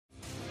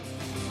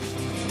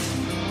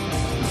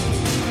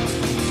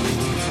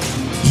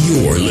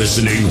You're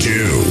listening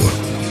to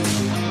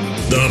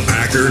the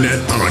Packernet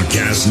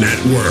Podcast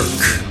Network.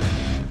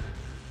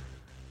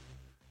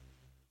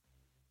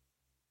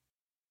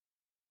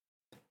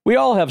 We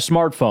all have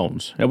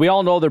smartphones, and we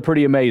all know they're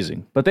pretty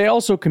amazing, but they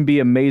also can be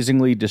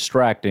amazingly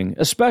distracting,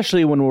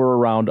 especially when we're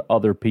around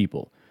other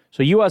people.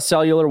 So US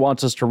Cellular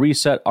wants us to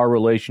reset our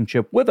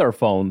relationship with our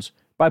phones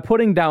by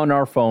putting down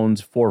our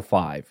phones for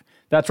 $5.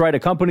 That's right, a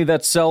company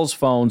that sells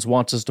phones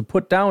wants us to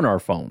put down our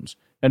phones.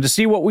 And to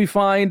see what we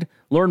find,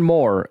 learn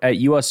more at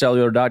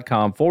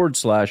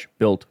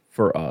uscellular.com/built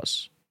for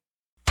us.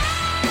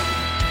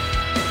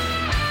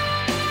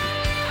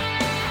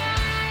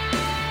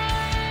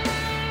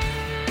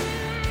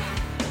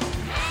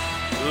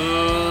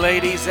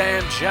 Ladies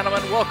and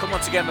gentlemen, welcome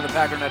once again to the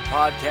Packernet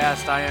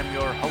Podcast. I am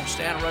your host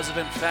and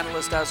resident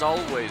fanalist, as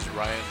always,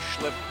 Ryan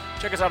Schlip.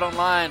 Check us out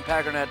online,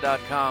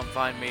 packernet.com.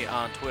 Find me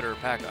on Twitter,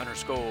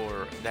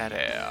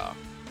 pack_daddy.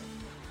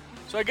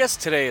 So I guess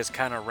today is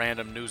kind of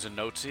random news and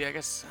notesy. I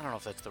don't know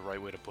if that's the right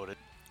way to put it.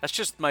 That's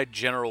just my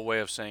general way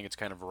of saying it's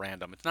kind of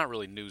random. It's not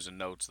really news and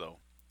notes, though.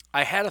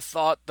 I had a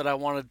thought that I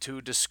wanted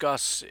to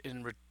discuss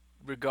in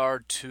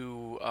regard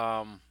to,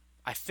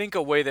 I think,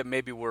 a way that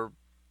maybe we're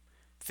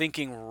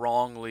thinking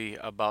wrongly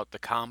about the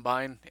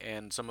Combine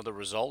and some of the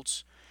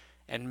results,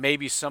 and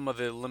maybe some of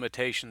the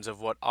limitations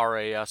of what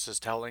RAS is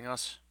telling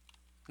us.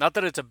 Not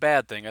that it's a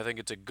bad thing. I think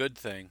it's a good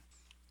thing.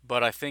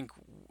 But I think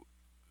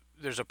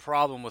there's a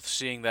problem with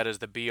seeing that as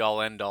the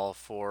be-all, end-all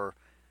for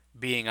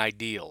being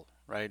ideal,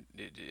 right?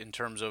 In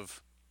terms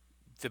of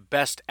the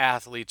best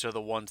athletes are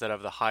the ones that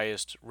have the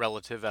highest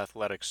relative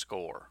athletic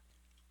score.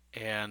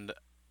 And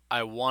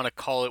I want to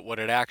call it what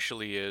it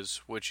actually is,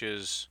 which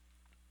is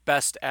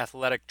best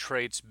athletic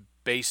traits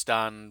based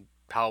on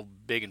how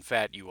big and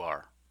fat you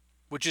are,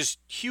 which is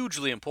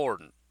hugely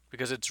important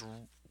because it's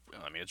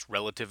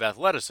relative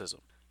athleticism.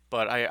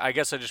 But I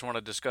guess I just want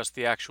to discuss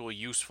the actual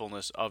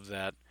usefulness of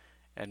that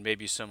and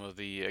maybe some of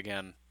the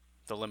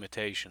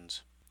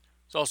limitations.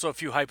 There's also a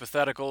few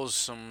hypotheticals,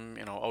 some,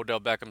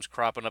 Odell Beckham's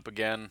cropping up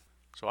again,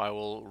 so I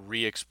will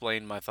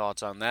re-explain my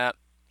thoughts on that.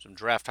 Some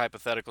draft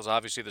hypotheticals.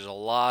 Obviously, there's a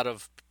lot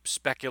of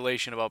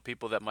speculation about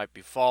people that might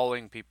be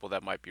falling, people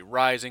that might be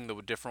rising, the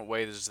different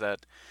ways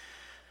that,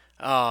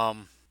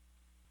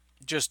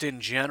 just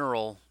in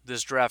general,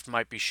 this draft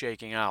might be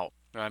shaking out.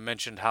 I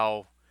mentioned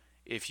how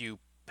if you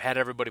had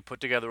everybody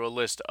put together a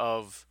list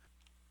of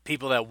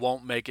people that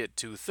won't make it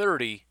to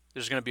 30,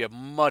 there's going to be a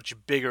much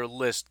bigger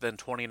list than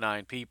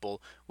 29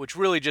 people, which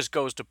really just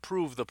goes to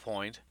prove the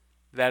point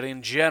that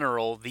in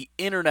general, the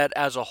internet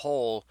as a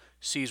whole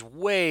sees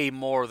way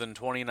more than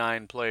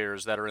 29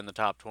 players that are in the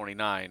top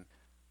 29,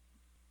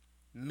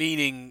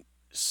 meaning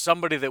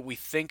somebody that we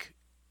think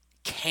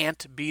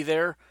can't be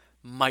there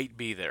might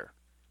be there.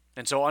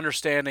 And so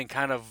understanding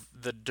kind of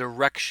the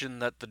direction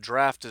that the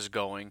draft is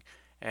going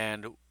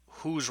and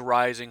who's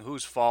rising,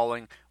 who's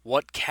falling,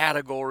 what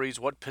categories,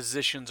 what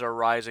positions are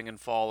rising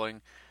and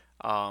falling,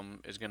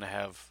 is going to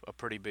have a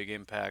pretty big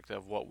impact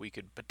of what we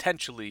could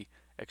potentially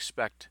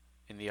expect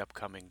in the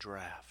upcoming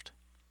draft.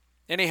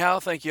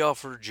 Anyhow, thank you all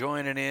for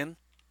joining in.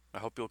 I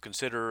hope you'll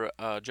consider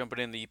jumping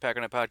in the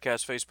Packernet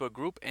Podcast Facebook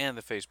group and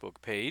the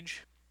Facebook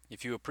page.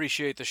 If you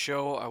appreciate the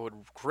show, I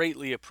would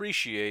greatly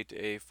appreciate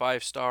a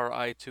 5-star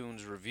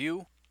iTunes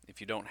review.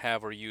 If you don't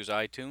have or use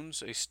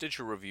iTunes, a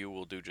Stitcher review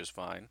will do just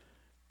fine.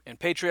 And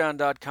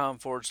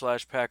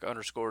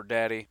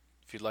patreon.com/pack_daddy.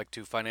 If you'd like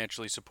to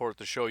financially support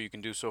the show, you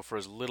can do so for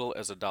as little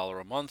as $1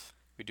 a month.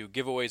 We do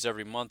giveaways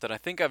every month, and I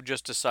think I've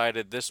just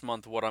decided this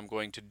month what I'm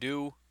going to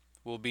do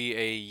will be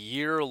a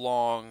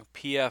year-long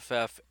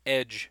PFF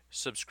Edge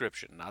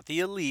subscription. Not the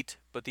Elite,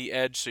 but the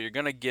Edge, so you're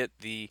going to get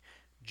the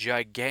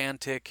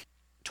gigantic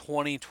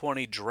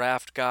 2020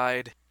 draft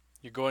guide.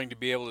 You're going to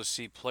be able to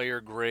see player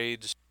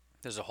grades.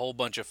 There's a whole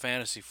bunch of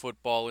fantasy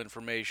football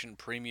information,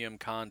 premium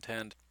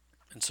content,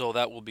 and so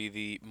that will be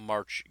the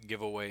March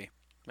giveaway.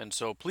 And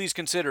so please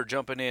consider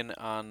jumping in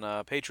on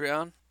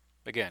Patreon.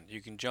 Again,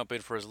 you can jump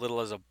in for as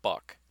little as $1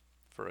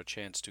 for a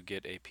chance to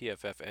get a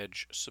PFF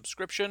Edge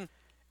subscription,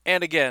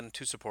 and again,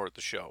 to support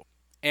the show.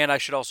 And I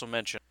should also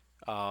mention,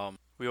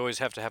 we always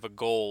have to have a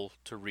goal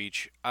to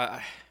reach.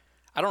 I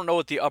don't know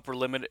what the upper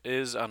limit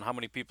is on how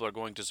many people are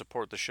going to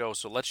support the show,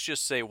 so let's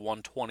just say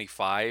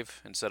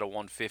 125 instead of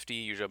 150.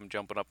 Usually I'm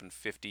jumping up in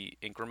 50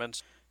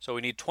 increments. So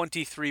we need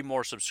 23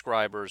 more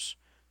subscribers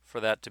for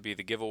that to be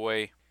the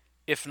giveaway.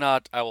 If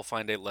not, I will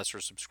find a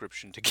lesser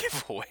subscription to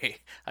give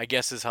away, I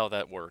guess is how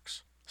that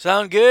works.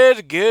 Sound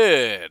good?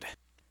 Good.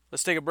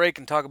 Let's take a break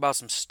and talk about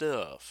some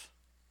stuff.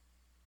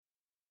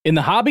 In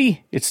the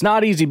hobby, it's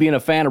not easy being a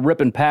fan of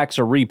ripping packs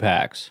or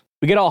repacks.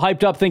 We get all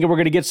hyped up thinking we're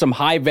going to get some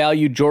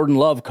high-value Jordan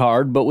Love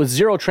card, but with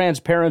zero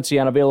transparency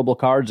on available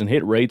cards and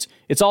hit rates,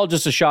 it's all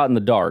just a shot in the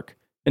dark.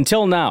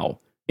 Until now.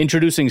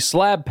 Introducing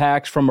Slab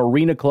Packs from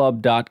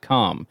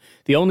ArenaClub.com,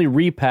 the only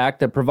repack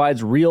that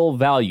provides real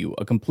value,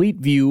 a complete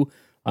view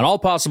on all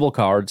possible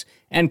cards,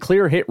 and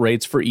clear hit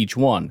rates for each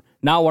one.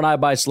 Now when I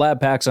buy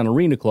Slab Packs on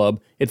Arena Club,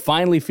 it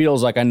finally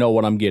feels like I know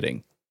what I'm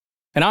getting.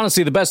 And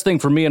honestly, the best thing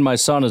for me and my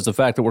son is the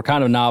fact that we're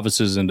kind of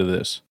novices into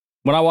this.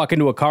 When I walk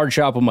into a card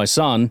shop with my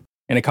son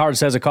and a card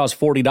says it costs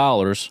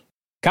 $40,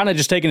 kind of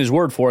just taking his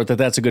word for it that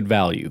that's a good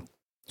value.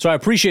 So I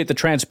appreciate the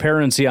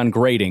transparency on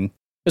grading,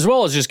 as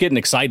well as just getting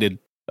excited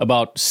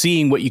about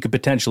seeing what you could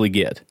potentially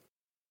get.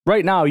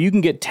 Right now, you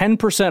can get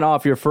 10%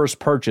 off your first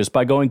purchase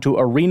by going to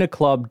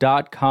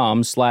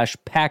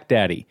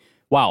arenaclub.com/packdaddy.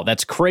 Wow,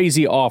 that's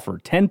crazy offer.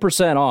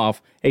 10%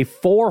 off a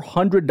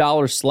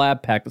 $400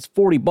 slab pack. That's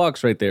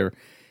 $40 right there.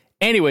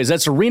 Anyways,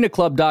 that's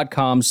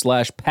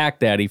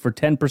arenaclub.com/packdaddy for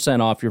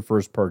 10% off your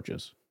first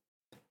purchase.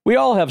 We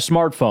all have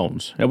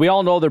smartphones, and we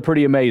all know they're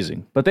pretty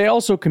amazing, but they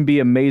also can be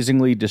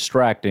amazingly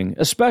distracting,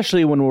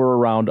 especially when we're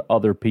around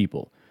other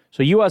people.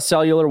 So US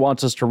Cellular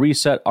wants us to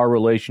reset our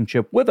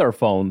relationship with our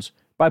phones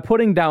by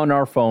putting down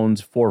our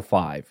phones for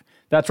 $5.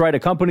 That's right, a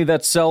company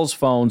that sells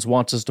phones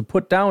wants us to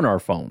put down our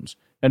phones.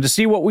 And to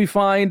see what we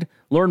find,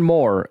 learn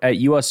more at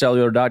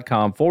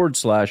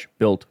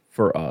uscellular.com/built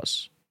for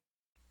us.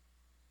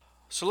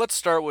 So let's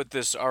start with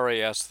this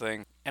RAS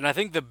thing. And I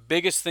think the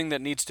biggest thing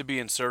that needs to be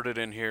inserted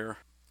in here,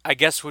 I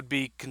guess, would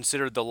be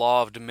considered the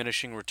law of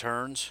diminishing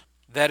returns.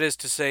 That is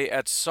to say,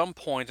 at some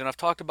point, and I've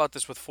talked about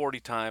this with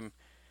 40 time,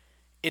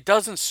 it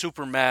doesn't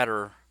super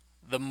matter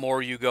the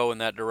more you go in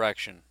that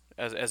direction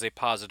as a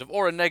positive,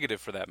 or a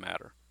negative for that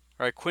matter.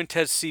 All right,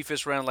 Quintez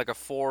Cephas ran like a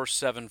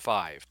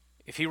 4.75.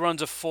 If he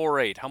runs a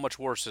 4.8, how much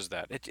worse is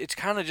that? It's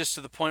kind of just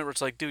to the point where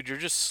it's like, dude, you're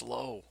just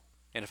slow.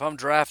 And if I'm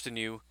drafting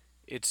you,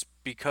 it's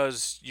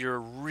because you're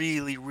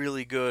really,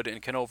 really good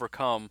and can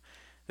overcome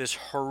this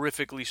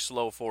horrifically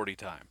slow 40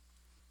 time.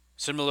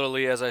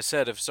 Similarly, as I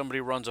said, if somebody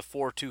runs a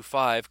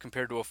 4.25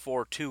 compared to a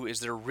 4.2,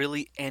 is there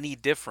really any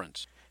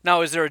difference?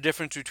 Now, is there a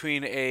difference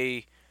between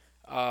a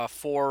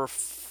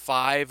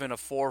 4.5 and a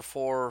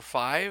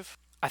 4.45?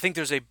 I think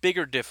there's a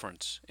bigger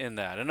difference in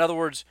that. In other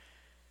words,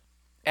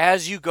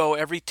 as you go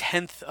every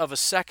 1/10 of a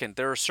second,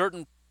 there are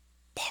certain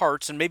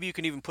parts, and maybe you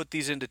can even put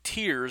these into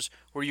tiers,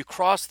 where you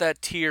cross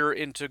that tier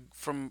into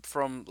from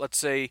let's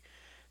say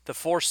the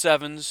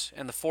 4.7s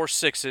and the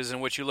 4.6s, in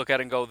which you look at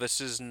it and go,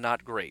 this is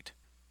not great.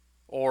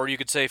 Or you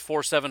could say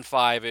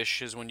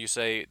 4.75-ish is when you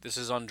say this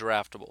is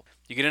undraftable.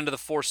 You get into the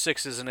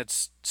 4.6s and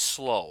it's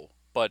slow,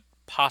 but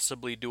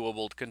possibly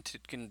doable,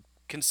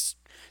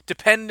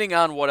 depending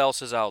on what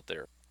else is out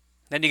there.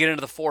 Then you get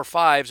into the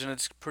 4.5s and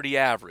it's pretty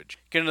average.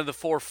 You get into the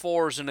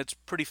 4.4s and it's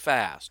pretty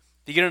fast.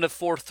 You get into the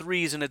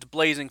 4.3s and it's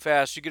blazing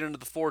fast. You get into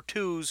the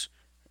 4.2s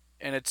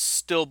and it's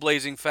still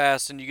blazing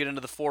fast. And you get into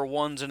the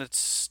 4.1s and it's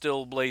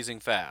still blazing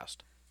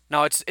fast.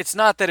 Now, it's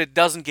not that it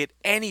doesn't get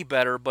any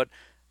better, but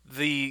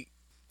the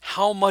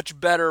how much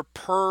better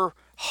per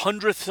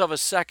 100th of a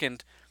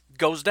second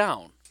goes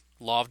down.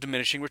 Law of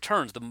diminishing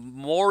returns. The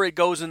more it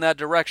goes in that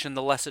direction,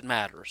 the less it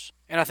matters.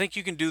 And I think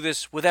you can do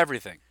this with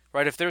everything,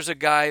 right? If there's a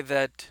guy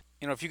that,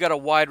 if you got a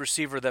wide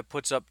receiver that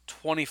puts up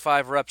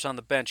 25 reps on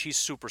the bench, he's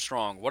super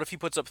strong. What if he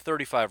puts up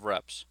 35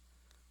 reps?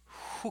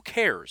 Who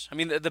cares? I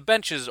mean, the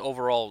bench is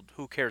overall,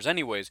 who cares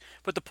anyways?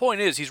 But the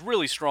point is, he's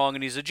really strong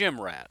and he's a gym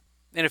rat.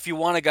 And if you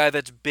want a guy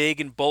that's big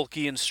and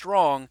bulky and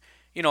strong,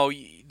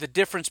 the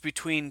difference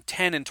between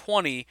 10 and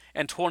 20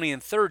 and 20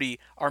 and 30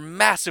 are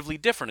massively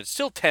different. It's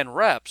still 10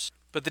 reps,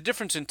 but the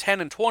difference in 10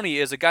 and 20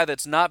 is a guy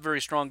that's not very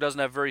strong, doesn't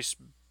have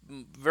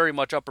very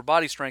much upper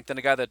body strength, and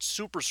a guy that's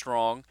super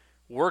strong,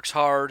 works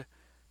hard,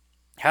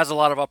 has a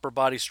lot of upper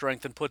body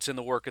strength, and puts in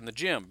the work in the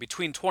gym.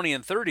 Between 20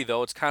 and 30,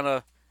 though, it's kind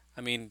of,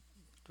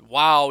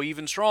 wow,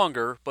 even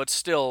stronger, but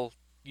still,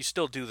 you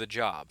still do the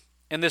job.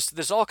 And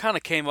this all kind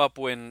of came up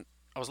when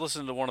I was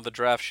listening to one of the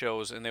draft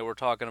shows, and they were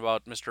talking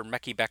about Mr.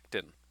 Mekhi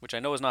Becton, which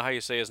I know is not how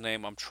you say his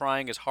name. I'm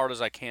trying as hard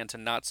as I can to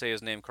not say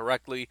his name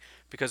correctly,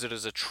 because it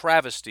is a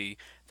travesty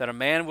that a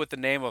man with the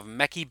name of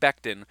Mekhi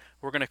Becton,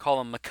 we're going to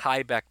call him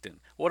Mekhi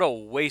Becton. What a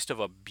waste of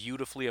a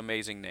beautifully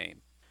amazing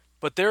name.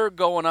 But they're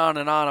going on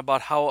and on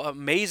about how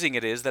amazing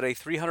it is that a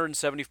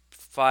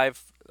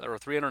 375 or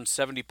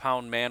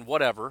 370-pound man,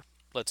 whatever,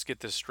 let's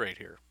get this straight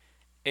here,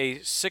 a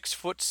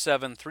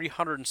 6'7",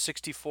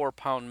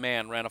 364-pound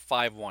man ran a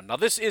 5.1. Now,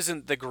 this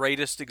isn't the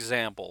greatest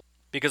example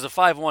because a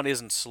 5.1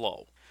 isn't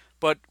slow.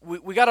 But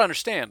we got to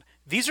understand,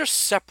 these are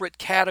separate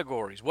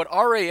categories. What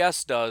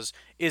RAS does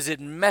is it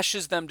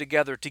meshes them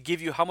together to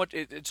give you how much,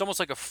 it's almost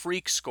like a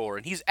freak score.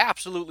 And he's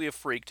absolutely a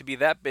freak to be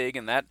that big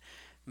and that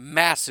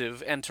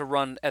massive and to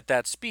run at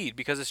that speed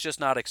because it's just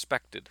not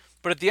expected.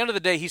 But at the end of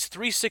the day, he's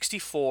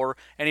 364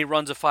 and he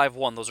runs a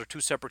 5.1. Those are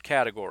two separate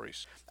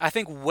categories. I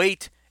think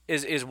weight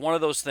is one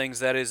of those things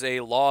that is a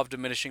law of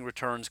diminishing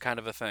returns kind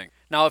of a thing.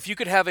 Now, if you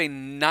could have a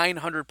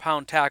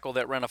 900-pound tackle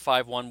that ran a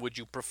 5.1, would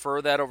you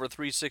prefer that over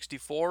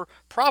 364?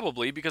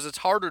 Probably, because it's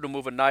harder to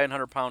move a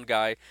 900-pound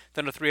guy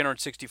than a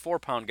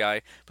 364-pound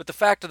guy. But the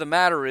fact of the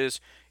matter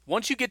is,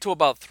 once you get to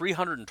about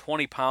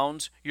 320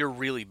 pounds, you're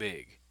really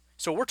big.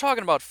 So we're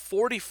talking about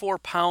 44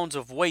 pounds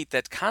of weight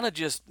that's kind of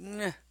just,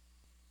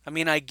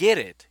 I get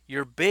it.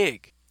 You're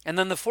big. And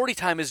then the 40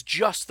 time is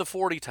just the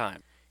 40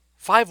 time.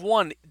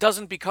 5'1"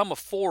 doesn't become a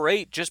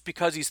 4'8" just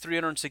because he's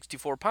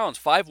 364 pounds.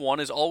 5'1"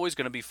 is always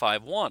going to be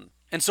 5'1".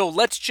 And so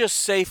let's just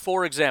say,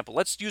 for example,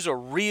 let's use a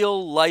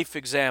real life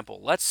example.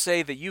 Let's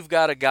say that you've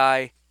got a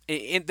guy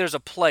There's a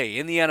play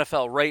in the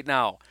NFL right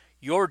now.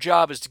 Your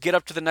job is to get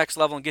up to the next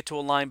level and get to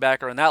a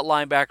linebacker, and that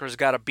linebacker's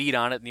got a beat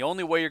on it, and the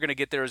only way you're going to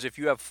get there is if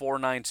you have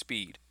 4.9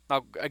 speed.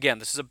 Now, again,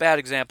 this is a bad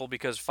example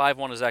because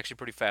 5.1 is actually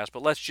pretty fast,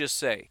 but let's just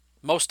say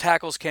most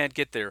tackles can't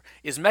get there.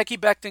 Is Mekhi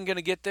Becton going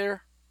to get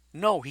there?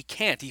 No, he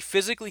can't. He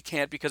physically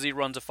can't because he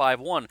runs a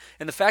 5.1.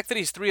 And the fact that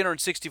he's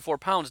 364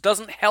 pounds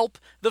doesn't help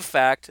the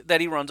fact that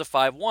he runs a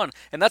 5.1.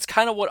 And that's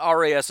kind of what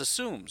RAS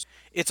assumes.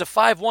 It's a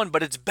 5.1,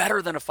 but it's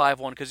better than a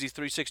 5.1 because he's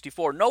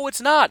 364. No,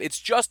 it's not. It's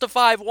just a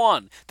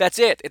 5.1. That's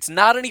it. It's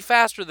not any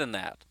faster than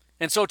that.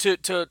 And so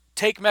to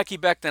take Mekhi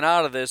Becton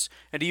out of this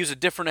and to use a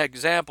different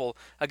example,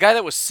 a guy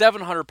that was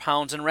 700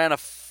 pounds and ran a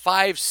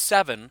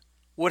 5.7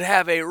 would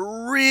have a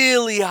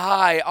really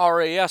high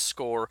RAS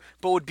score,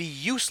 but would be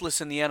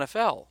useless in the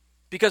NFL.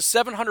 Because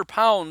 700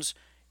 pounds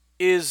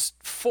is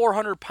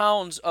 400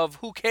 pounds of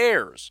who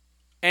cares.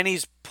 And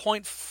he's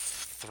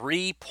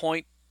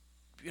 0.3,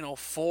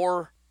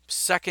 4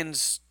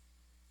 seconds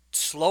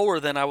slower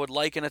than I would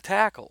like in a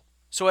tackle.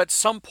 So at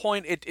some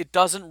point, it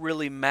doesn't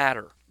really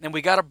matter. And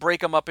we got to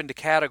break them up into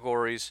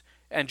categories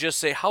and just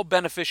say, how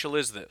beneficial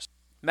is this?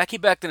 Mekhi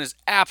Becton is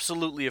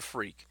absolutely a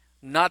freak.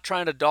 Not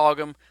trying to dog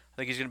him. I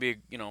think he's going to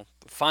be a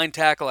fine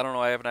tackle. I don't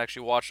know. I haven't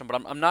actually watched him,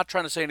 but I'm not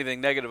trying to say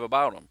anything negative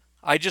about him.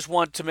 I just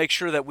want to make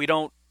sure that we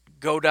don't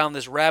go down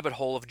this rabbit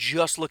hole of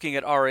just looking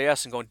at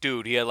RAS and going,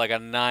 dude, he had like a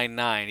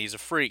 9.9. He's a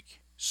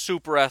freak.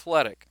 Super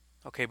athletic.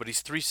 Okay, but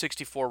he's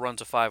 364,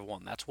 runs a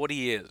 5.1. That's what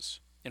he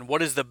is. And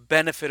what is the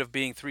benefit of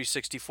being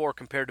 364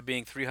 compared to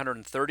being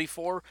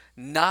 334?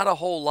 Not a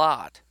whole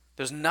lot.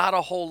 There's not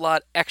a whole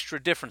lot extra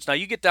difference. Now,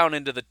 you get down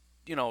into the,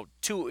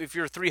 if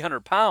you're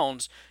 300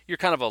 pounds, you're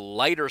kind of a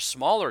lighter,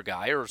 smaller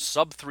guy, or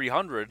sub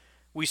 300.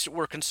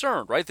 We're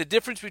concerned, right? The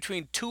difference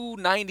between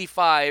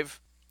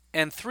 295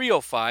 and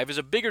 305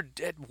 is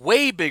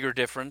way bigger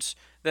difference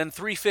than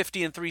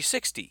 350 and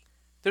 360.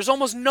 There's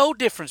almost no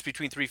difference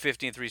between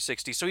 350 and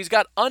 360, so he's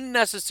got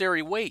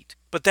unnecessary weight.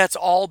 But that's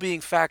all being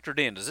factored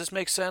in. Does this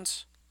make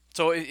sense?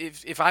 So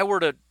if I were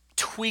to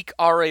tweak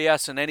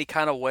RAS in any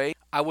kind of way,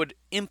 I would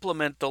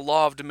implement the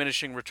law of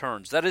diminishing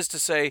returns. That is to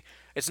say,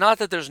 it's not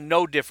that there's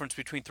no difference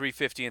between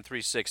 350 and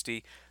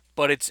 360,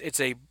 but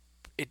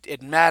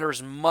it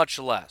matters much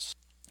less.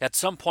 At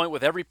some point,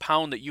 with every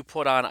pound that you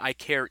put on, I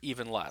care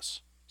even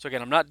less. So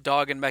again, I'm not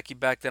dogging Mekhi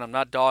Becton, I'm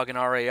not dogging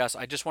RAS.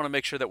 I just want to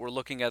make sure that we're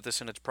looking at this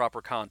in its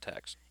proper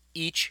context.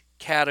 Each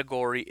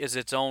category is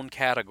its own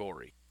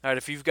category. All right,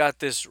 if you've got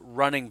this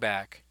running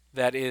back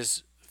that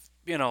is,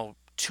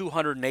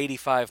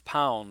 285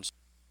 pounds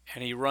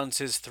and he runs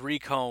his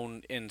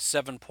 3-cone in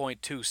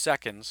 7.2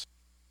 seconds,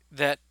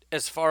 that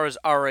as far as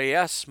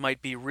RAS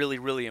might be really,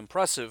 really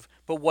impressive,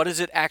 but what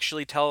does it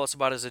actually tell us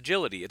about his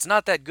agility? It's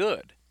not that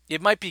good.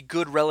 It might be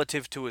good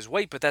relative to his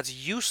weight, but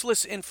that's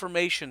useless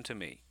information to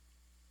me.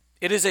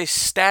 It is a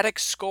static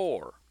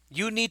score.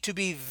 You need to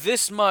be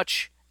this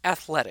much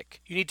athletic.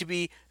 You need to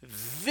be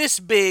this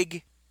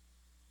big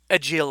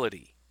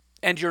agility.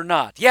 And you're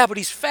not. Yeah, but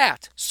he's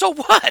fat. So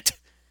what?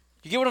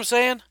 You get what I'm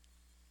saying?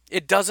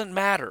 It doesn't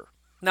matter.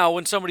 Now,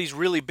 when somebody's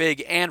really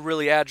big and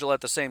really agile at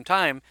the same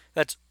time,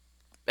 that's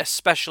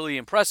especially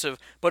impressive,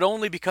 but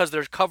only because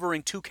they're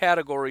covering two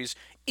categories,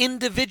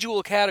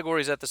 individual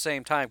categories at the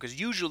same time, because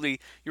usually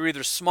you're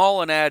either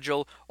small and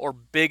agile or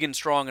big and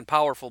strong and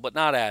powerful, but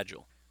not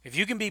agile. If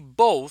you can be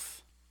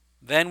both,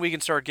 then we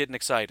can start getting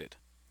excited.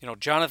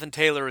 Jonathan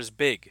Taylor is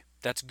big.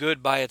 That's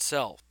good by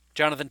itself.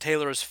 Jonathan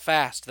Taylor is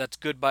fast. That's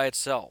good by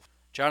itself.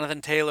 Jonathan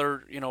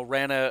Taylor,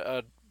 ran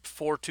a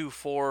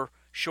 4.24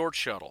 short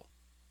shuttle.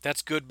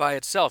 That's good by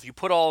itself. You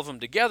put all of them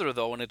together,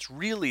 though, and it's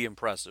really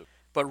impressive.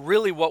 But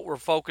really what we're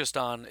focused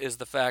on is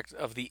the fact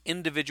of the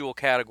individual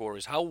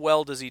categories. How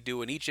well does he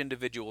do in each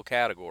individual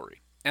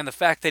category? And the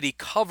fact that he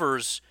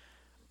covers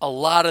a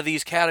lot of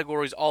these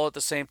categories all at the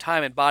same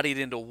time embodied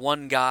into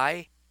one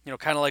guy,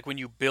 kind of like when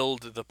you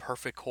build the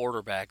perfect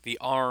quarterback, the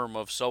arm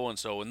of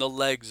so-and-so and the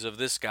legs of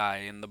this guy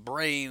and the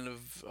brain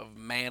of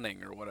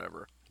Manning or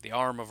whatever, the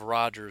arm of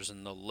Rodgers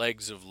and the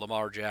legs of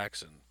Lamar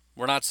Jackson.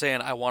 We're not saying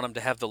I want him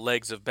to have the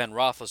legs of Ben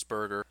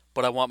Roethlisberger,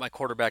 but I want my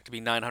quarterback to be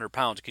 900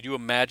 pounds. Could you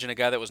imagine a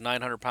guy that was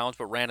 900 pounds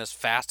but ran as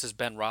fast as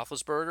Ben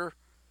Roethlisberger?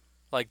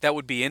 That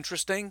would be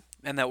interesting,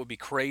 and that would be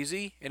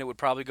crazy, and it would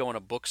probably go in a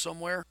book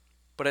somewhere.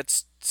 But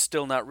it's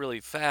still not really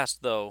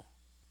fast, though,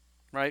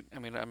 right? I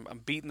mean,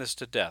 I'm beating this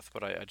to death,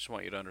 but I just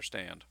want you to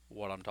understand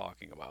what I'm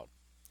talking about.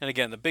 And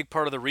again, the big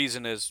part of the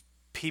reason is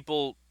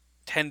people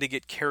tend to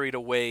get carried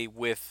away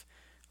with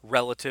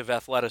relative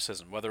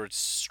athleticism, whether it's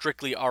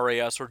strictly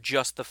RAS or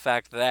just the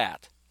fact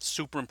that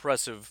super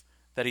impressive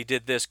that he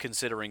did this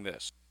considering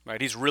this,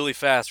 right? He's really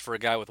fast for a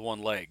guy with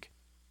one leg.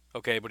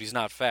 Okay, but he's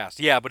not fast.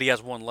 Yeah, but he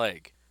has one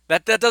leg.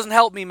 That doesn't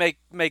help me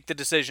make the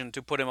decision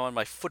to put him on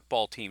my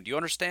football team. Do you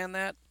understand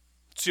that?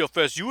 See how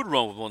fast you would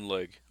run with one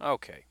leg.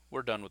 Okay,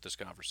 we're done with this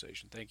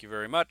conversation. Thank you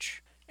very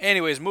much.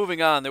 Anyways,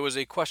 moving on, there was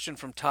a question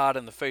from Todd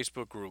in the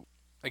Facebook group.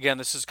 Again,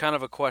 this is kind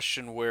of a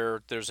question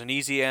where there's an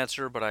easy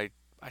answer, but I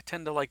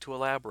tend to like to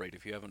elaborate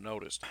if you haven't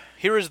noticed.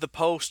 Here is the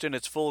post in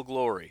its full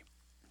glory.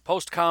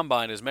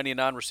 Post-combine, as many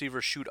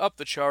non-receivers shoot up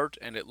the chart,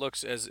 and it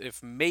looks as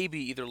if maybe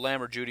either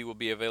Lamb or Jeudy will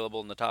be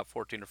available in the top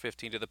 14 or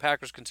 15. Do the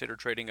Packers consider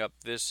trading up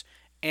this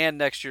and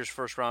next year's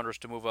first-rounders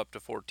to move up to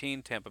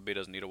 14? Tampa Bay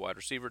doesn't need a wide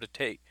receiver to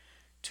take,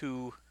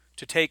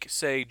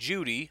 say,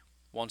 Jeudy,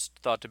 once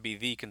thought to be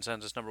the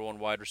consensus number one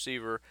wide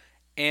receiver,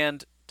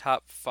 and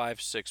top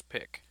 5-6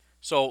 pick.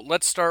 So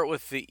let's start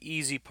with the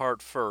easy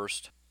part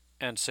first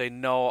and say,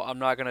 no, I'm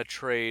not going to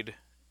trade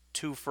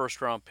 2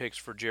 first-round picks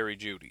for Jerry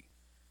Jeudy.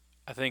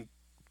 I think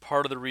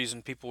part of the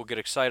reason people will get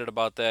excited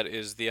about that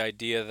is the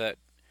idea that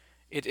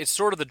it's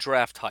sort of the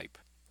draft hype,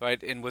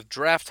 right? And with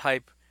draft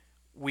hype,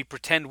 we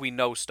pretend we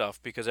know stuff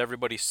because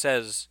everybody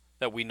says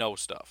that we know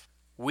stuff.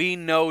 We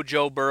know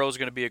Joe Burrow is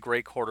going to be a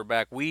great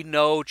quarterback. We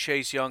know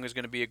Chase Young is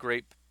going to be a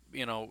great,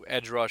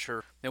 edge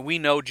rusher. And we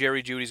know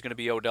Jerry Jeudy is going to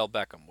be Odell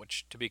Beckham,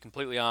 which, to be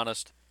completely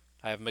honest,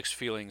 I have mixed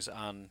feelings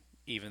on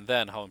even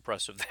then how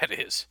impressive that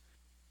is.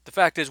 The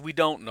fact is we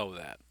don't know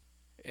that.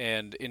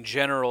 And in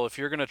general, if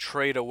you're going to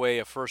trade away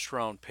a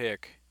first-round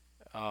pick,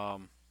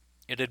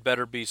 it had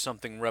better be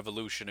something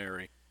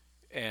revolutionary.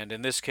 And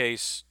in this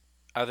case,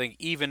 I think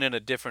even in a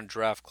different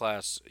draft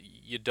class,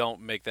 you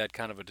don't make that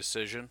kind of a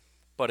decision.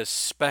 But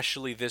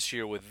especially this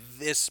year with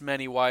this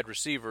many wide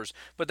receivers.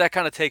 But that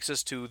kind of takes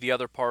us to the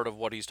other part of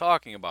what he's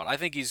talking about. I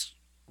think he's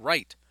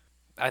right.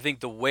 I think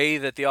the way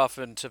that the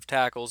offensive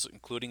tackles,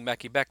 including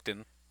Mekhi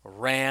Becton,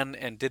 ran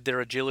and did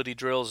their agility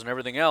drills and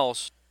everything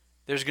else,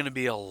 there's going to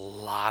be a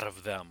lot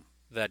of them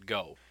that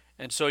go.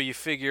 And so you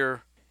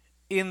figure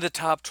in the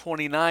top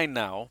 29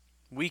 now,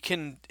 we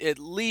can at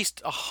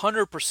least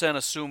 100%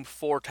 assume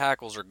 4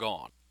 tackles are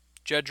gone.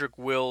 Jedrick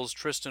Wills,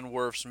 Tristan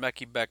Wirfs,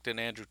 Mekhi Becton,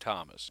 Andrew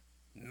Thomas.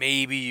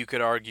 Maybe you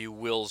could argue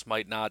Wills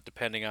might not,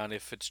 depending on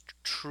if it's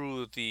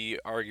true the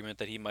argument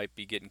that he might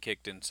be getting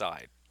kicked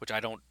inside, which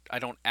I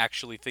don't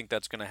actually think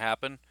that's going to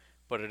happen,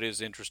 but it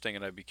is interesting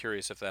and I'd be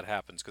curious if that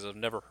happens because I've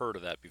never heard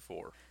of that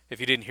before. If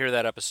you didn't hear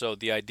that episode,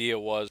 the idea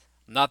was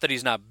not that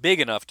he's not big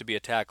enough to be a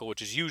tackle,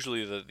 which is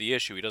usually the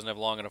issue. He doesn't have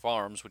long enough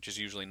arms, which is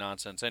usually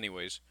nonsense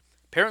anyways.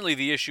 Apparently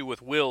the issue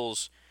with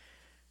Wills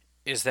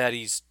is that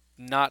he's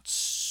not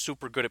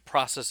super good at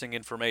processing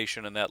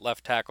information and that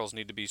left tackles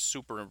need to be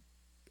super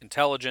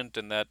intelligent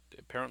and that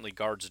apparently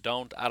guards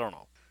don't. I don't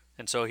know.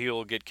 And so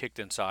he'll get kicked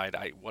inside,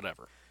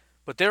 whatever.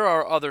 But there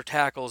are other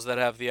tackles that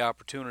have the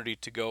opportunity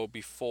to go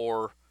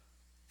before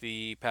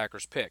the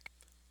Packers pick.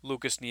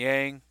 Lucas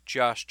Niang,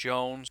 Josh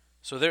Jones.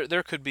 So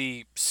there could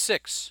be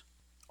 6.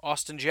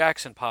 Austin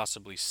Jackson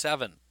possibly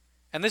 7.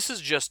 And this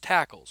is just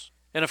tackles.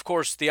 And of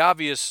course, the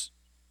obvious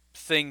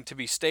thing to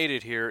be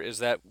stated here is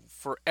that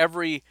for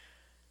every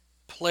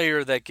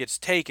player that gets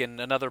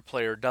taken, another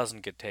player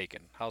doesn't get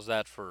taken. How's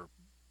that for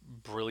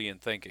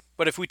brilliant thinking?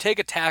 But if we take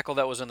a tackle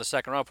that was in the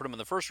second round, put him in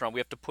the first round, we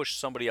have to push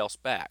somebody else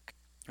back.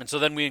 And so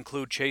then we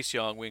include Chase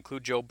Young, we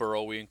include Joe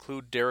Burrow, we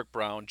include Derek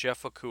Brown,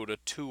 Jeff Okudah,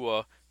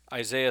 Tua,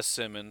 Isaiah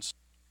Simmons,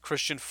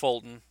 Christian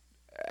Fulton,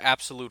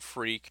 absolute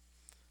freak,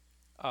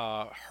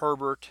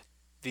 Herbert.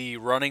 The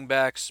running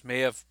backs may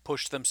have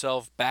pushed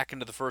themselves back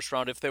into the first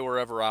round if they were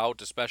ever out,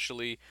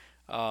 especially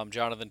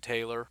Jonathan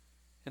Taylor.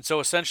 And so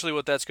essentially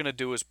what that's going to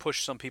do is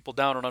push some people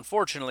down. And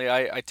unfortunately,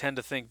 I tend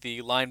to think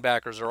the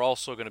linebackers are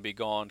also going to be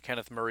gone,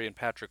 Kenneth Murray and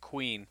Patrick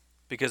Queen,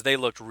 because they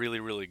looked really,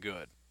 really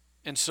good.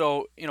 And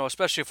so,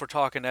 especially if we're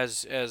talking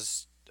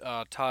as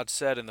Todd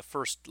said in the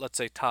first, let's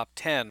say, top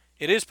 10,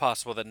 it is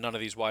possible that none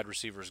of these wide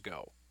receivers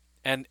go.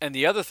 And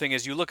the other thing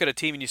is you look at a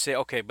team and you say,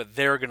 okay, but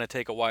they're going to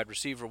take a wide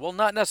receiver. Well,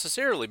 not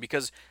necessarily,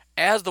 because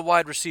as the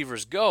wide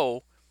receivers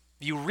go,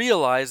 you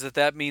realize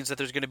that means that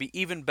there's going to be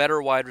even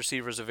better wide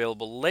receivers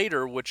available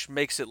later, which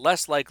makes it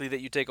less likely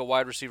that you take a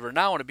wide receiver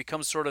now, and it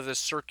becomes sort of this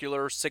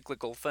circular,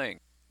 cyclical thing.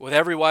 With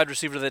every wide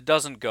receiver that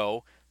doesn't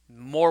go,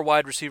 more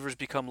wide receivers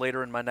become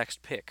later in my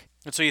next pick.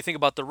 And so you think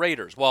about the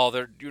Raiders. Well,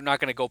 you're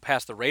not going to go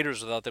past the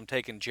Raiders without them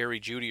taking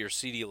Jerry Jeudy or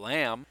CeeDee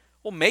Lamb.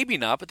 Well, maybe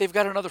not, but they've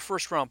got another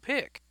first-round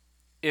pick.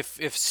 If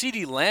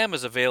CeeDee Lamb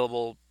is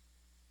available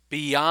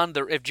beyond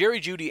if Jerry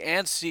Jeudy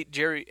and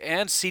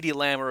CeeDee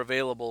Lamb are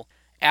available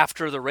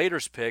after the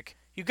Raiders pick,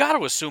 you got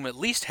to assume at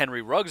least Henry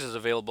Ruggs is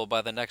available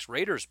by the next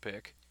Raiders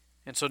pick.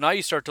 And so now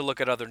you start to look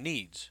at other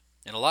needs.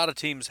 And a lot of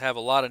teams have a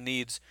lot of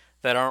needs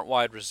that aren't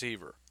wide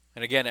receiver.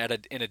 And again,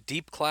 in a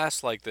deep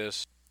class like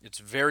this, it's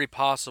very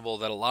possible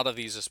that a lot of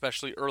these,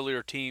 especially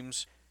earlier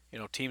teams,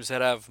 teams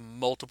that have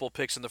multiple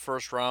picks in the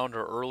first round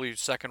or early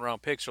second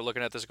round picks are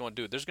looking at this going,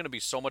 dude, there's going to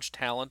be so much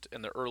talent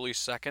in the early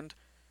second.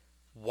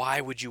 Why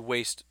would you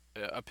waste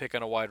a pick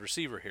on a wide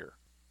receiver here?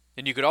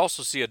 And you could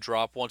also see a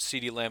drop once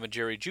CeeDee Lamb and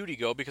Jerry Jeudy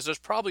go, because there's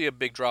probably a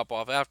big drop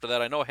off after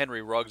that. I know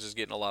Henry Ruggs is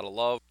getting a lot of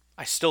love.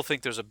 I still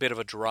think there's a bit of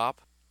a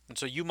drop. And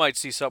so you might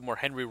see something where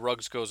Henry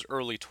Ruggs goes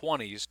early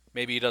 20s.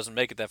 Maybe he doesn't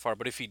make it that far,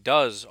 but if he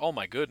does, oh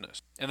my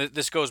goodness. And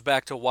this goes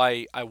back to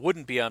why I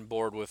wouldn't be on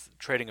board with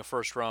trading a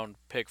first-round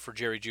pick for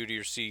Jerry Jeudy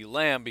or CeeDee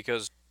Lamb,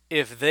 because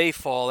if they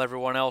fall,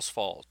 everyone else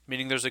falls.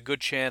 Meaning there's a good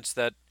chance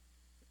that,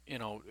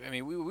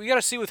 we got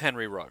to see with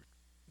Henry Ruggs.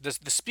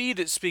 The speed,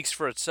 it speaks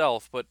for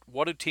itself, but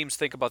what do teams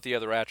think about the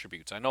other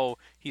attributes? I know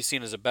he's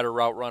seen as a better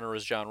route runner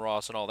as John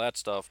Ross and all that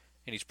stuff.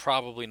 and he's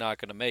probably not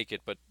going to make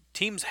it, but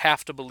teams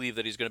have to believe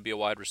that he's going to be a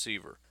wide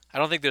receiver. I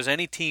don't think there's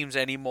any teams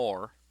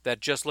anymore that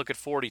just look at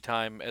 40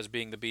 time as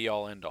being the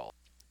be-all, end-all.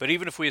 But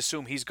even if we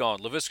assume he's gone,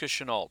 Laviska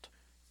Shenault,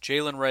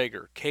 Jalen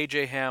Reagor,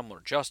 KJ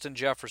Hamler, Justin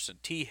Jefferson,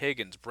 T.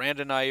 Higgins,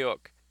 Brandon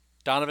Ayuk,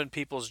 Donovan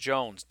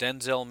Peoples-Jones,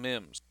 Denzel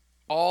Mims,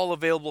 all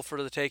available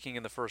for the taking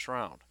in the first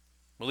round.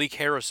 Malik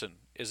Harrison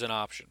is an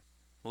option.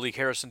 Malik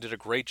Harrison did a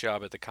great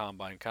job at the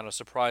Combine, kind of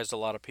surprised a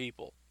lot of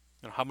people.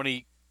 How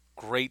many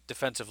great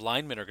defensive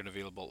linemen are going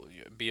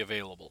to be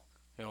available?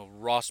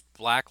 Ross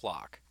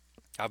Blacklock.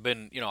 I've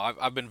been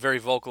very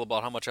vocal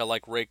about how much I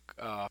like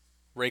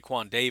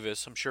Raekwon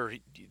Davis. I'm sure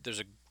there's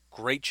a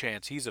great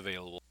chance he's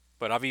available.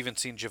 But I've even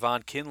seen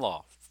Javon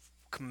Kinlaw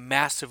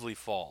massively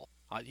fall.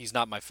 He's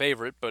not my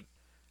favorite, but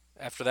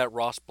after that,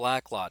 Ross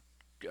Blacklock,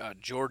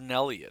 Jordan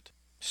Elliott,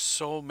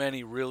 so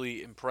many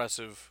really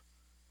impressive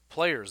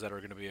players that are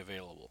going to be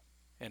available.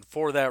 And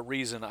for that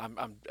reason,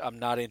 I'm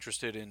not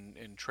interested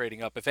in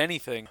trading up. If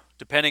anything,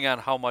 depending on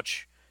how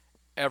much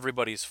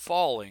everybody's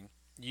falling,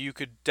 you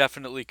could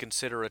definitely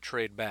consider a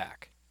trade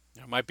back.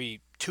 It might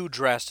be too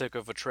drastic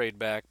of a trade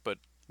back, but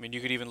you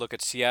could even look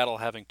at Seattle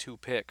having 2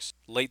 picks,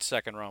 late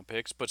second-round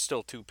picks, but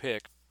still 2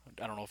 picks.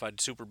 I don't know if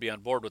I'd super be on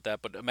board with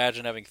that, but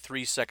imagine having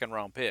 3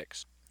 second-round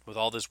picks with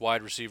all this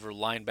wide receiver,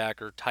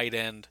 linebacker, tight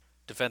end,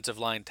 defensive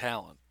line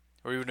talent.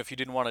 Or even if you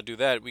didn't want to do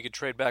that, we could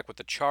trade back with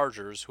the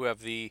Chargers, who have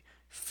the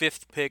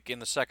 5th pick in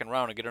the second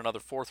round, and get another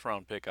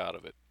 4th-round pick out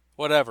of it.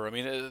 Whatever.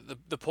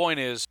 The point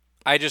is,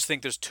 I just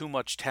think there's too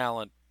much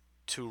talent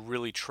to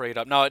really trade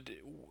up. Now,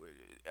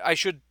 I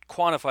should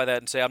quantify that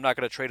and say I'm not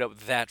going to trade up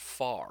that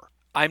far.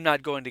 I'm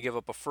not going to give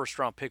up a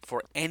first-round pick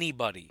for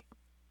anybody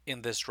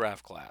in this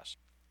draft class.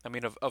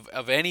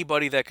 Of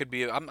anybody that could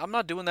be, I'm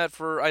not doing that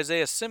for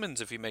Isaiah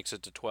Simmons if he makes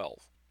it to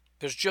 12.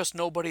 There's just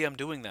nobody I'm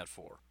doing that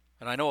for.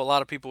 And I know a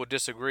lot of people would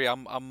disagree.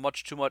 I'm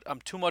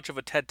too much of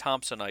a Ted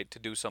Thompsonite to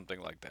do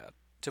something like that,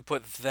 to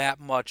put that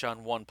much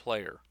on one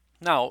player.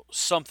 Now,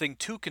 something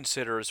to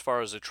consider as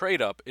far as a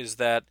trade-up is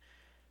that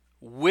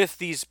with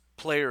these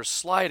players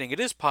sliding, it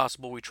is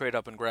possible we trade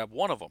up and grab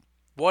one of them.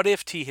 What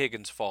if T.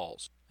 Higgins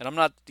falls? And I'm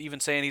not even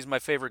saying he's my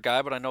favorite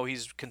guy, but I know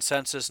he's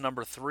consensus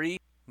number 3.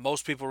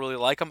 Most people really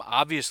like him.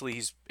 Obviously,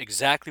 he's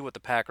exactly what the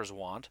Packers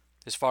want.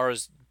 As far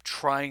as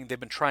they've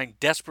been trying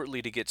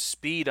desperately to get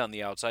speed on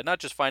the outside. Not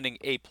just finding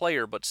a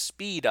player, but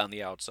speed on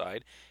the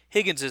outside.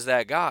 Higgins is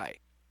that guy.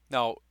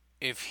 Now,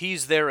 if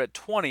he's there at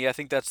 20, I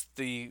think that's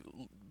the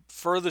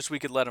furthest we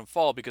could let him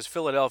fall, because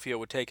Philadelphia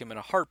would take him in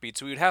a heartbeat.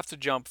 So we'd have to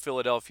jump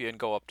Philadelphia and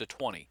go up to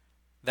 20.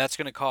 That's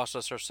going to cost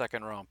us our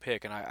second-round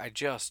pick, and I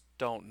just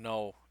don't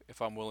know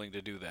if I'm willing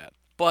to do that.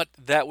 But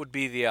that would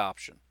be the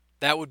option.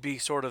 That would be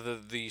sort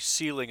of the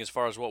ceiling as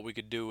far as what we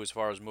could do as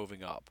far as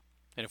moving up.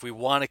 And if we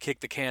want to kick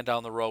the can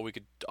down the road, we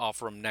could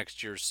offer him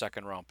next year's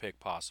second-round pick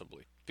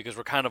possibly, because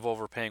we're kind of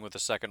overpaying with the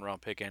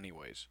second-round pick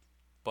anyways.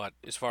 But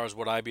as far as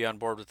would I be on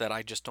board with that,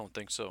 I just don't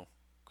think so,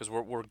 because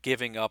we're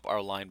giving up our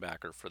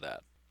linebacker for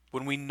that,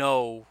 when we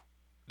know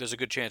there's a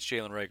good chance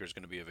Jalen Reagor is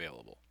going to be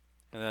available.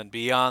 And then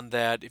beyond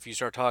that, if you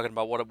start talking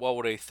about what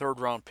would a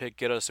third-round pick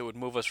get us, it would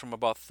move us from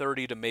about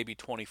 30 to maybe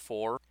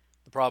 24.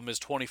 The problem is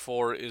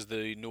 24 is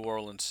the New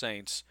Orleans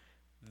Saints.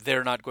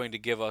 They're not going to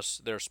give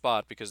us their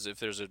spot, because if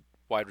there's a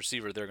wide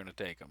receiver, they're going to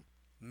take him.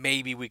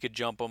 Maybe we could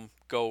jump them,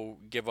 go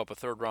give up a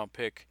third-round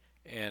pick,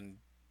 and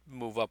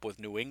move up with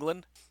New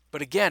England.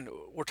 But again,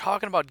 we're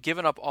talking about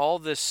giving up all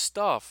this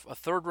stuff.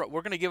 We're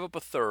going to give up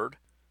a third,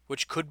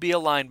 which could be a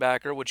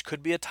linebacker, which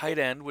could be a tight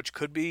end, which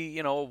could be,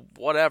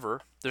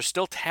 whatever. There's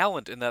still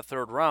talent in that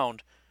third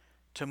round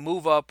to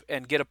move up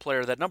and get a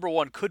player that, number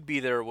one, could be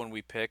there when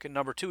we pick, and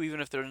number two,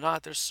 even if they're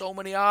not, there's so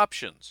many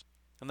options.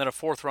 And then a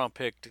 4th-round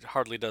pick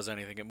hardly does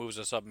anything. It moves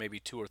us up maybe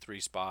 2 or 3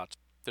 spots.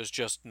 There's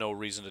just no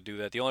reason to do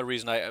that. The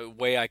only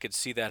way I could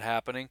see that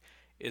happening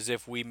is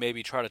if we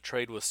maybe try to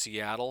trade with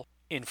Seattle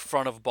in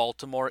front of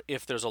Baltimore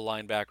if there's a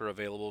linebacker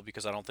available,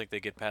 because I don't think they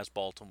get past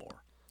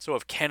Baltimore. So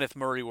if Kenneth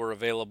Murray were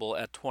available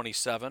at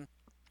 27,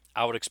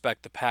 I would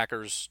expect the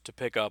Packers to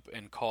pick up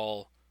and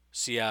call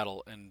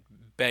Seattle and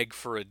beg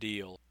for a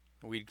deal.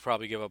 We'd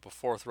probably give up a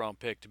 4th-round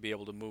pick to be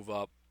able to move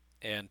up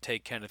and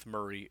take Kenneth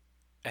Murray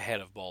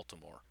ahead of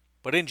Baltimore.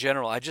 But in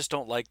general, I just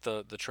don't like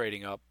the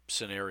trading up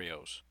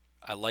scenarios.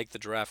 I like the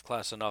draft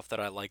class enough that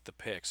I like the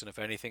picks. And if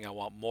anything, I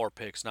want more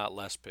picks, not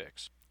less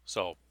picks.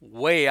 So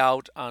way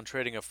out on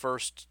trading a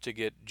first to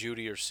get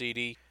Judy or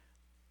CD.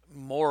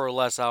 More or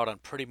less out on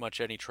pretty much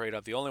any trade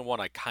up. The only one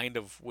I kind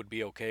of would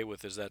be okay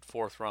with is that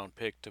 4th-round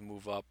pick to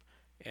move up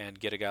and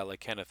get a guy like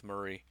Kenneth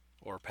Murray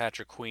or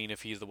Patrick Queen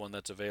if he's the one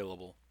that's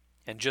available.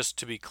 And just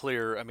to be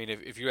clear,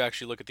 if you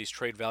actually look at these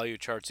trade value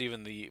charts,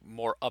 even the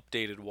more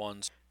updated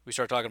ones, we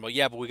start talking about,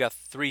 but we got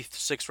 3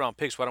 6th-round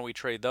picks, why don't we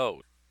trade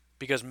those?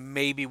 Because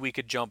maybe we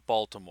could jump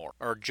Baltimore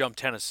or jump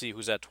Tennessee,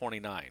 who's at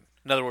 29.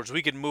 In other words,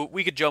 we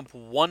could jump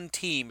one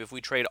team if we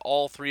trade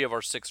all 3 of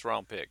our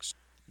 6th-round picks.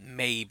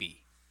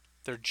 Maybe.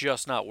 They're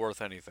just not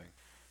worth anything.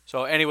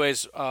 So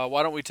anyways,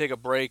 why don't we take a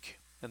break,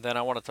 and then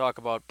I want to talk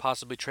about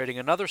possibly trading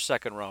another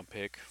 2nd-round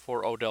pick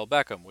for Odell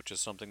Beckham, which is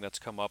something that's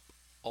come up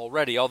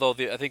already. Although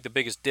I think the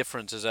biggest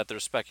difference is that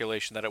there's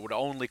speculation that it would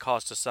only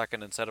cost a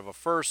second instead of a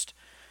first.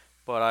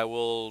 But I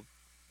will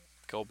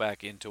go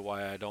back into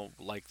why I don't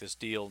like this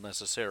deal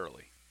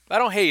necessarily. I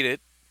don't hate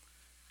it,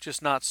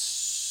 just not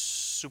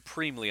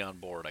supremely on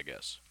board, I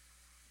guess.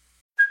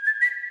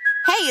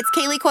 Hey, it's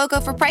Kaylee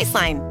Cuoco for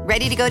Priceline.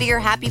 Ready to go to your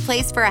happy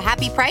place for a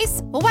happy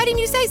price? Well, why didn't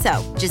you say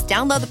so? Just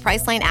download the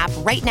Priceline app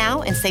right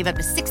now and save up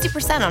to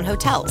 60% on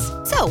hotels.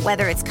 So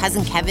whether it's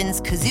Cousin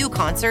Kevin's Kazoo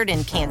Concert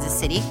in Kansas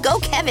City, go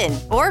Kevin,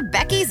 or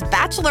Becky's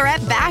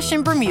Bachelorette Bash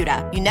in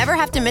Bermuda, you never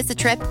have to miss a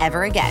trip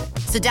ever again.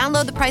 So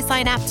download the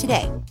Priceline app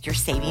today. Your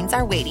savings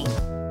are waiting.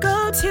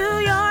 Go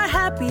to your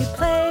happy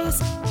place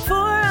for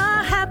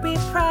a happy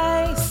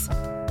price.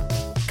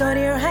 Go to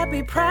your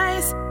happy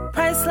price,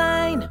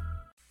 Priceline.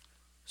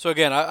 So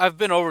again, I've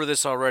been over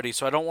this already,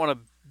 so I don't want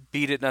to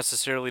beat it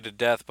necessarily to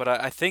death, but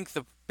I think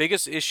the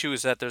biggest issue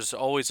is that there's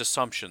always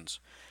assumptions.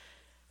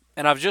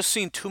 And I've just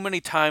seen too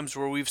many times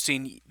where we've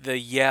seen the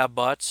yeah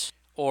buts,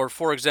 or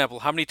for example,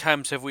 how many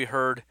times have we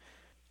heard,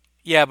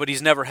 yeah, but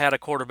he's never had a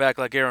quarterback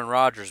like Aaron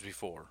Rodgers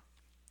before.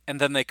 And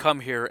then they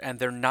come here and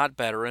they're not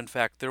better, in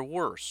fact, they're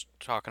worse.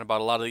 Talking about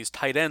a lot of these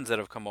tight ends that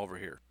have come over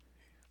here.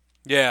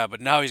 Yeah,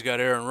 but now he's got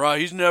Aaron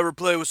Rodgers. He's never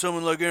played with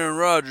someone like Aaron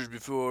Rodgers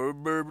before.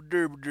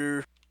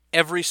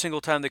 Every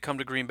single time they come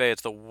to Green Bay,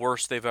 it's the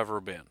worst they've ever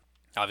been.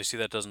 Obviously,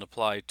 that doesn't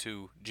apply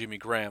to Jimmy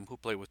Graham, who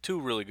played with two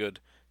really good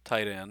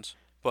tight ends.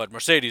 But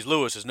Mercedes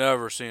Lewis has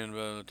never seen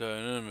a tight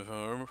end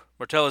before.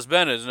 Martellus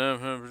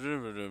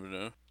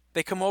Bennett.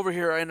 They come over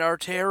here and are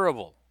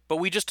terrible. But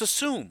we just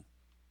assume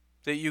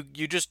that you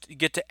just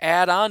get to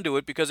add on to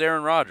it because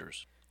Aaron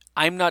Rodgers.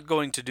 I'm not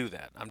going to do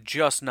that. I'm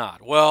just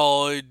not.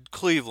 Well,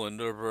 Cleveland.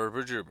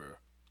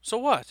 So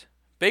what?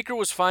 Baker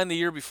was fine the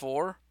year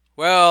before.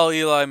 Well,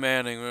 Eli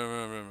Manning.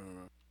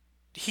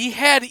 He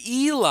had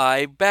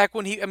Eli back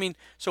when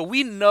so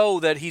we know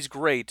that he's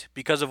great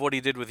because of what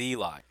he did with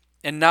Eli.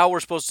 And now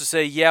we're supposed to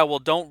say, yeah, well,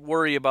 don't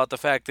worry about the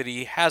fact that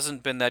he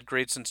hasn't been that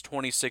great since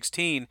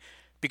 2016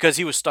 because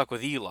he was stuck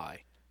with Eli.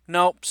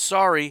 No,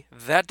 sorry,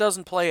 that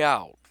doesn't play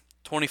out.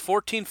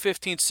 2014,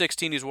 15,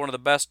 16, he's one of the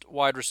best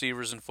wide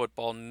receivers in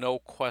football, no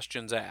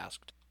questions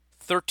asked.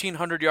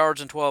 1,300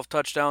 yards and 12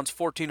 touchdowns,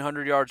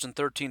 1,400 yards and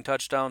 13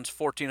 touchdowns,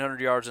 1,400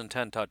 yards and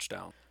 10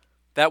 touchdowns.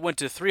 That went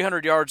to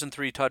 300 yards and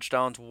 3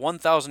 touchdowns,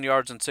 1,000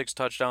 yards and 6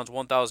 touchdowns,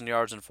 1,000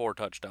 yards and 4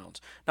 touchdowns.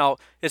 Now,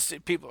 it's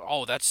people.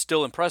 Oh, that's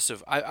still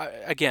impressive.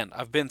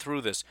 I've been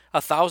through this.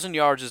 1,000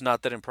 yards is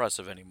not that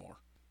impressive anymore.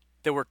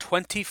 There were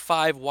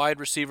 25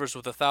 wide receivers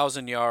with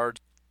 1,000 yards,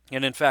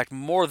 and in fact,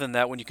 more than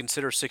that when you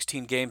consider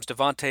 16 games.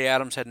 Davante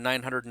Adams had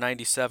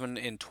 997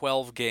 in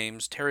 12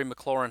 games. Terry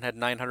McLaurin had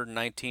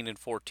 919 in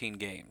 14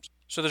 games.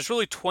 So there's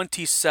really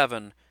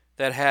 27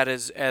 that had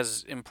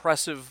as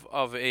impressive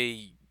of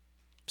a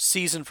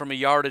season from a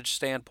yardage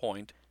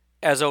standpoint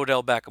as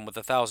Odell Beckham with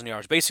 1,000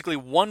 yards. Basically,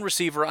 one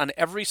receiver on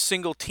every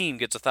single team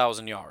gets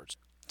 1,000 yards.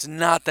 It's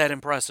not that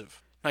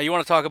impressive. Now, you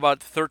want to talk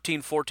about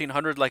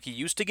 1,400 like he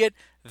used to get?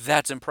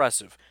 That's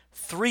impressive.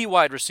 3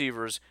 wide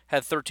receivers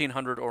had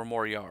 1,300 or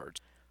more yards.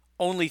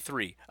 Only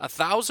 3.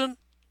 1,000?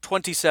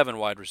 27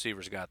 wide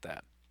receivers got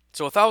that.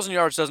 So 1,000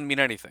 yards doesn't mean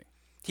anything.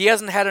 He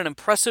hasn't had an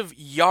impressive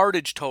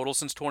yardage total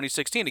since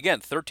 2016. Again,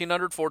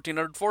 1,300,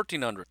 1,400,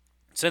 1,400.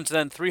 Since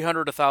then,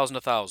 300, 1,000,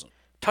 1,000.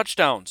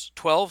 Touchdowns,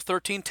 12,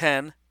 13,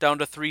 10, down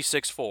to 3,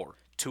 6, 4.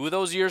 2 of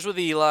those years with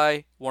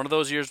Eli, 1 of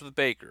those years with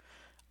Baker.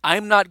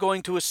 I'm not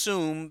going to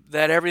assume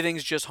that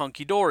everything's just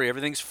hunky-dory.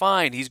 Everything's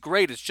fine. He's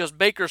great. It's just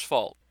Baker's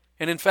fault.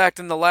 And in fact,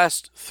 in the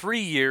last 3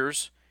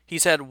 years,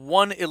 he's had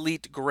 1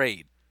 elite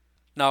grade.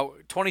 Now,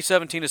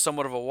 2017 is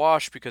somewhat of a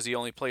wash because he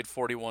only played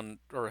 41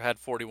 or had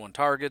 41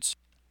 targets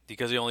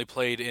because he only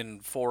played in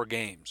 4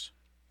 games.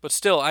 But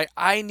still,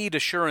 I need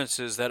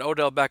assurances that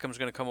Odell Beckham's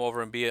going to come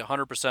over and be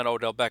 100%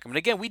 Odell Beckham. And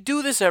again, we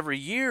do this every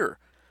year.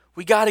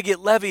 We got to get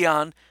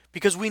Le'Veon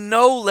because we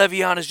know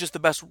Le'Veon is just the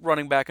best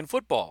running back in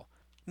football.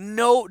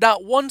 No,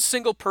 not one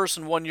single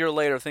person 1 year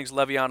later thinks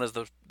Le'Veon is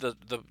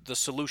the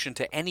solution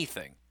to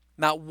anything.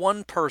 Not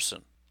one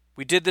person.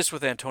 We did this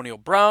with Antonio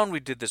Brown. We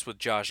did this with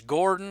Josh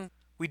Gordon.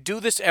 We do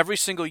this every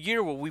single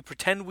year where we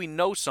pretend we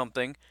know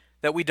something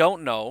that we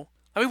don't know.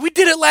 I mean, we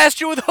did it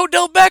last year with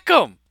Odell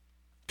Beckham.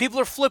 People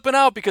are flipping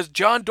out because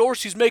John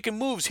Dorsey's making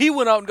moves. He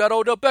went out and got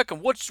Odell Beckham.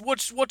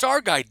 What's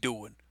our guy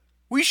doing?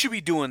 We should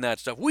be doing that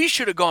stuff. We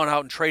should have gone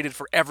out and traded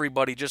for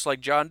everybody just like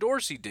John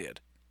Dorsey did.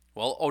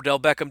 Well, Odell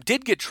Beckham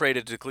did get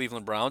traded to the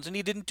Cleveland Browns, and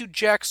he didn't do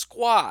jack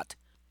squat.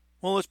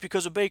 Well, it's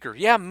because of Baker.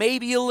 Yeah,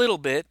 maybe a little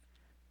bit,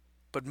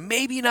 but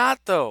maybe not,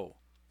 though.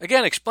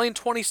 Again, explain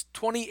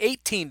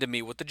 2018 to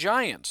me with the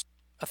Giants.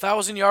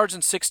 1,000 yards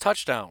and 6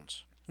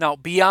 touchdowns. Now,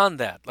 beyond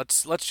that,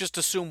 let's just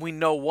assume we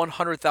know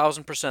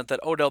 100,000%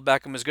 that Odell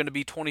Beckham is going to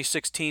be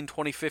 2016,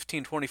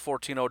 2015,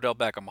 2014 Odell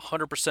Beckham.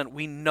 100%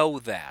 we know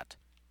that.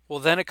 Well,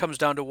 then it comes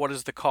down to what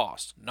is the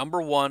cost.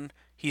 Number one,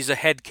 he's a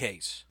head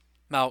case.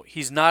 Now,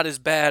 he's not as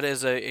bad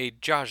as a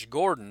Josh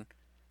Gordon,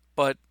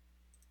 but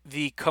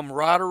the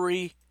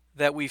camaraderie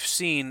that we've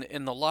seen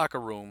in the locker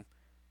room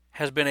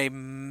has been a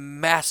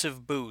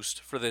massive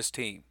boost for this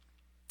team.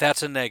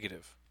 That's a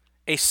negative.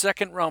 A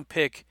second-round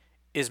pick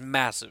is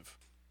massive.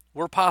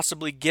 We're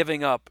possibly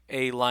giving up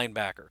a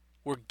linebacker.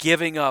 We're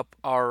giving up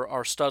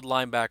our stud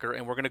linebacker,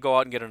 and we're going to go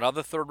out and get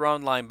another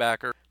third-round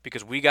linebacker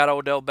because we got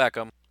Odell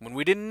Beckham when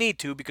we didn't need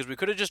to because we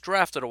could have just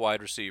drafted a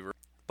wide receiver.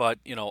 But,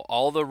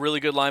 all the really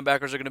good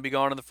linebackers are going to be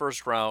gone in the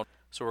first round,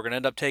 so we're going to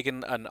end up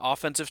taking an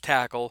offensive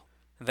tackle,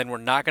 and then we're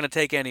not going to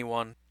take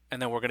anyone,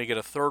 and then we're going to get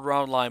a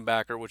third-round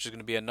linebacker, which is going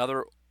to be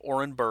another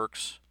Oren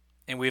Burks,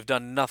 and we've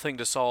done nothing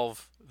to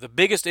solve the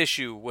biggest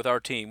issue with our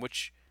team,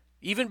 which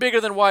even bigger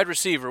than wide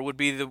receiver would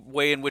be the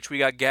way in which we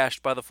got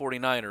gashed by the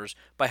 49ers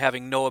by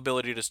having no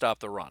ability to stop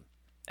the run.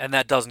 And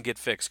that doesn't get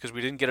fixed because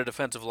we didn't get a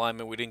defensive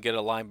lineman, we didn't get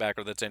a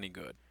linebacker that's any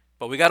good.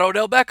 But we got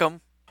Odell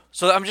Beckham,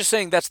 so I'm just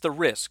saying that's the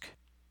risk.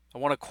 I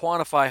want to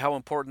quantify how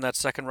important that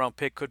second-round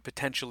pick could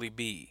potentially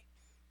be.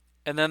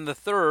 And then the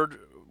third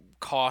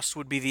cost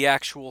would be the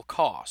actual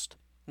cost.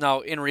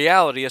 Now, in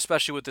reality,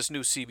 especially with this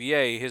new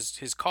CBA,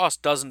 his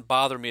cost doesn't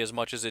bother me as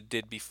much as it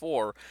did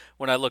before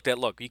when I looked at,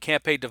 look, you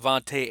can't pay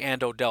Devontae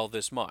and Odell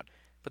this much.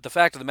 But the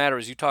fact of the matter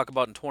is you talk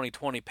about in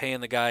 2020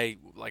 paying the guy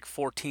like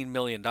 $14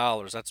 million,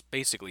 that's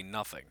basically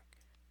nothing.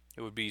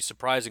 It would be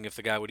surprising if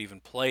the guy would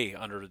even play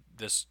under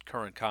this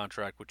current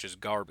contract, which is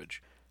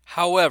garbage.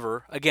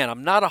 However, again,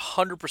 I'm not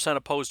 100%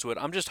 opposed to it.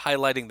 I'm just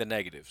highlighting the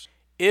negatives.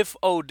 If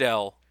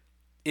Odell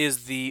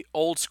is the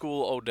old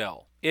school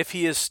Odell, if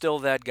he is still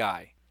that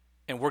guy,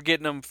 and we're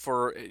getting him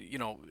for,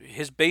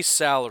 his base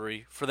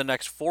salary for the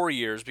next 4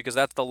 years because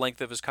that's the length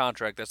of his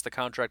contract. That's the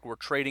contract we're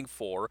trading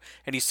for.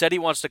 And he said he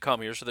wants to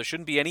come here, so there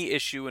shouldn't be any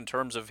issue in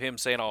terms of him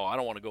saying, I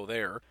don't want to go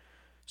there.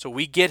 So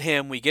we get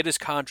him, we get his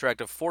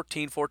contract of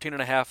 14,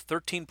 14.5,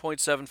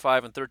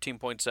 13.75, and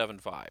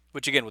 13.75.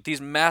 Which, again, with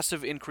these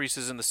massive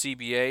increases in the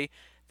CBA,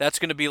 that's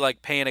going to be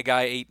like paying a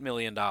guy $8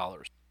 million.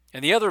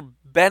 And the other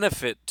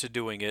benefit to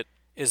doing it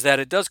is that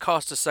it does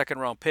cost a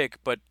second-round pick,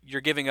 but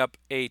you're giving up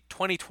a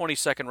 2020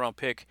 second-round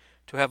pick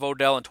to have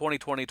Odell in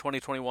 2020,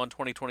 2021,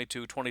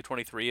 2022,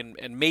 2023,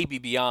 and maybe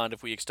beyond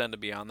if we extend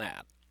it beyond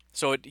that.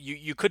 So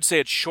you could say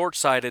it's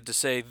short-sighted to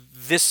say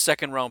this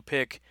second-round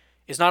pick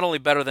is not only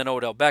better than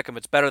Odell Beckham,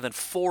 it's better than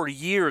 4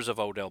 years of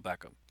Odell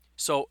Beckham.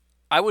 So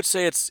I would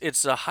say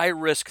it's a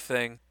high-risk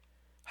thing.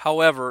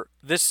 However,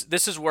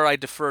 this is where I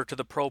defer to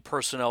the pro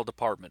personnel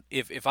department.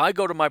 If I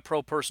go to my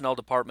pro personnel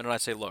department and I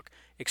say, look,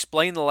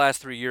 explain the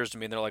last 3 years to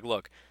me, and they're like,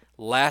 look,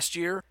 last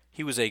year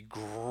he was a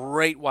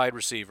great wide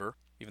receiver,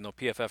 even though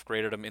PFF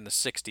graded him in the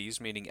 60s,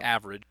 meaning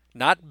average.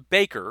 Not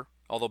Baker,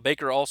 although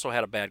Baker also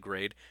had a bad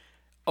grade.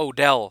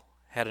 Odell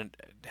had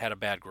a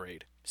bad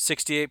grade.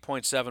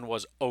 68.7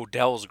 was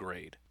Odell's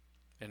grade.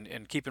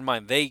 And keep in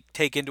mind, they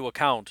take into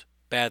account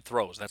bad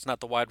throws. That's not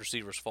the wide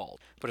receiver's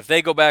fault. But if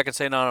they go back and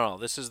say, no,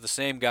 this is the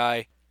same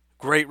guy,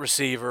 great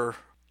receiver,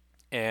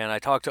 and I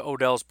talked to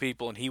Odell's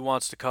people and he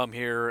wants to come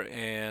here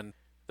and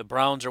the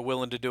Browns are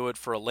willing to do it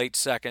for a late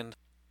second,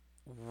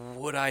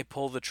 would I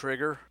pull the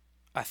trigger?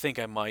 I think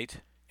I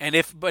might.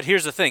 But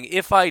here's the thing,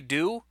 if I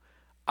do,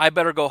 I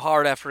better go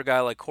hard after a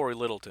guy like Corey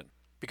Littleton.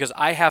 Because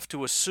I have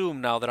to assume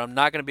now that I'm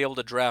not going to be able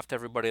to draft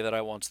everybody that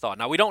I once thought.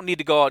 Now, we don't need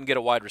to go out and get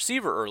a wide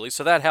receiver early,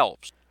 so that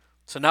helps.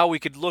 So now we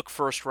could look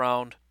first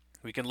round.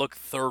 We can look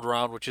third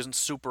round, which isn't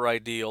super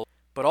ideal.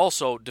 But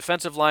also,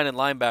 defensive line and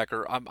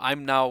linebacker,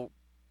 I'm now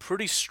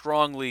pretty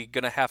strongly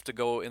going to have to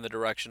go in the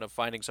direction of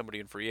finding somebody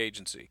in free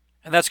agency.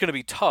 And that's going to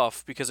be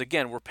tough because,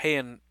 again, we're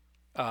paying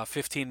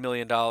 $15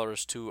 million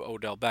to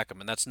Odell Beckham.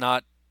 And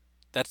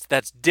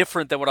that's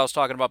different than what I was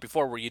talking about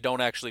before where you don't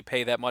actually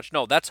pay that much.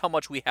 No, that's how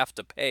much we have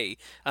to pay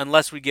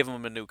unless we give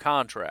him a new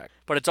contract.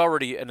 But it's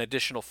already an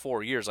additional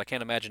 4 years. I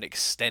can't imagine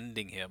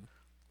extending him.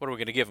 What are we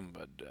going to give him?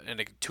 A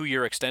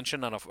 2-year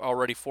extension on an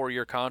already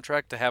 4-year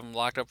contract to have him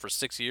locked up for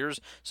 6 years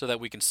so that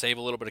we can save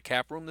a little bit of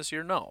cap room this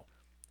year? No.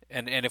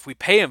 And if we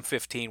pay him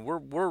 15,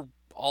 we're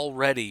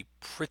already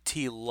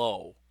pretty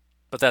low.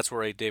 But that's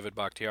where a David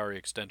Bakhtiari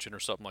extension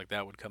or something like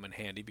that would come in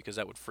handy because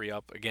that would free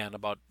up, again,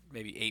 about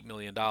maybe $8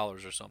 million or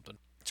something.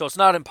 So it's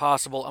not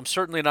impossible. I'm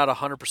certainly not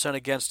 100%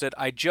 against it.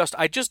 I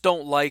just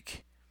don't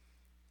like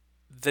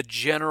the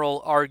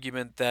general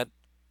argument that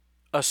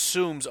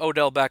assumes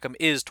Odell Beckham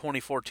is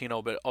 2014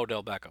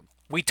 Odell Beckham.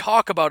 We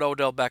talk about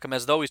Odell Beckham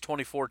as though he's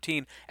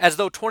 2014, as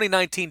though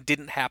 2019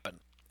 didn't happen,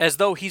 as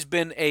though he's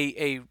been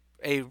a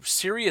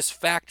serious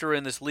factor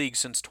in this league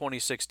since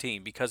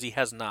 2016, because he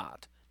has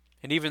not.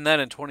 And even then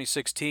in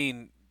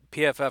 2016,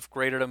 PFF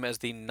graded him as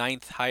the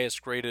 9th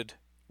highest graded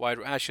wide.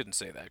 I shouldn't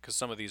say that because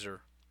some of these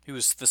are. He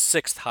was the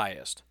 6th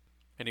highest,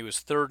 and he was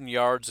 3rd in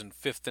yards and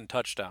 5th in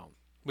touchdown,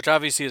 which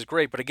obviously is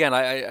great. But again,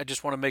 I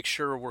just want to make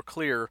sure we're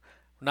clear.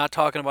 We're not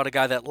talking about a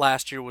guy that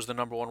last year was the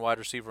number 1 wide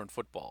receiver in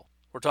football.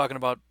 We're talking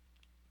about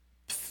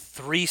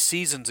 4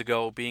 seasons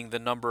ago being the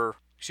number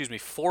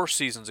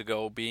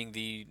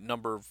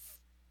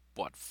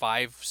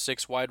 5,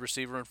 6 wide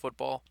receiver in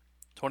football.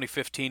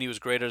 2015, he was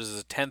graded as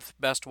the 10th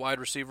best wide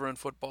receiver in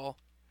football,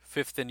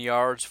 5th in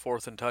yards,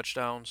 4th in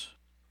touchdowns.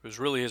 It was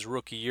really his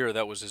rookie year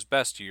that was his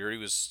best year. He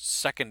was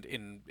 2nd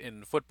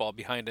in football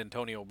behind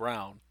Antonio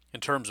Brown,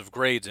 in terms of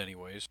grades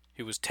anyways.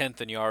 He was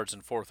 10th in yards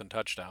and 4th in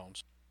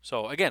touchdowns.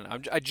 So again,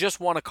 I just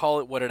want to call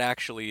it what it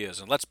actually is,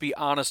 and let's be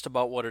honest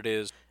about what it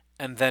is,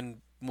 and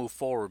then move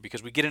forward,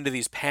 because we get into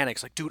these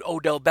panics like, dude,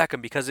 Odell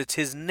Beckham, because it's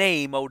his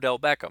name, Odell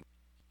Beckham.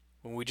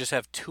 When we just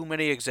have too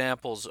many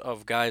examples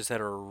of guys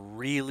that are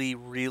really,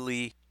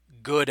 really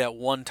good at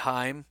one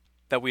time,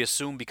 that we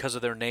assume because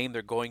of their name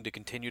they're going to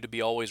continue to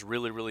be always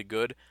really, really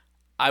good,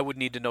 I would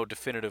need to know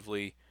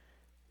definitively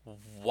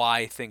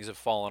why things have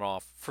fallen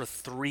off for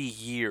 3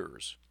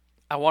 years.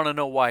 I want to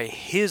know why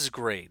his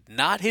grade,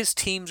 not his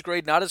team's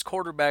grade, not his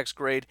quarterback's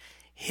grade,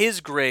 his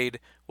grade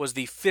was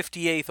the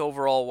 58th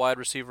overall wide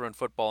receiver in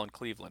football in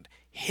Cleveland.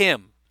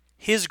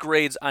 His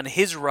grades on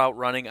his route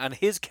running, on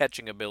his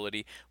catching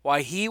ability,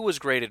 why he was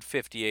graded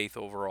 58th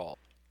overall,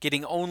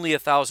 getting only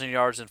 1,000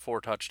 yards and 4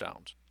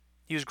 touchdowns.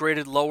 He was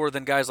graded lower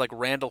than guys like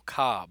Randall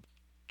Cobb,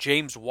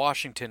 James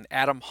Washington,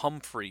 Adam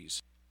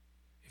Humphries.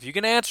 If you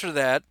can answer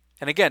that,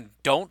 and again,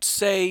 don't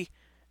say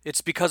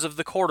it's because of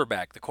the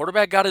quarterback. The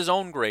quarterback got his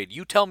own grade.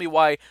 You tell me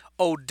why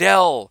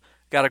Odell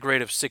got a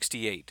grade of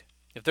 68.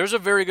 If there's a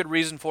very good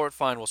reason for it,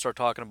 fine, we'll start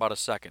talking about a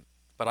second.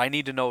 But I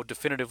need to know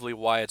definitively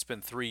why it's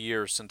been 3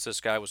 years since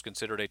this guy was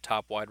considered a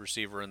top wide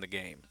receiver in the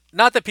game.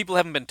 Not that people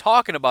haven't been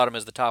talking about him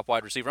as the top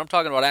wide receiver. I'm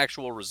talking about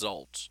actual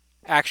results.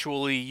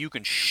 Actually, you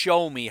can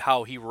show me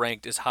how he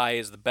ranked as high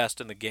as the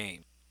best in the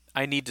game.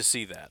 I need to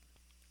see that.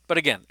 But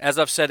again, as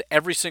I've said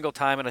every single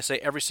time, and I say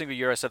every single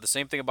year, I said the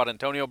same thing about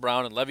Antonio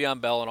Brown and Le'Veon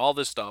Bell and all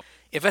this stuff.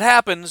 If it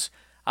happens,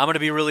 I'm going to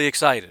be really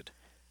excited.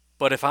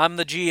 But if I'm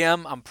the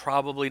GM, I'm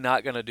probably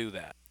not going to do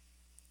that.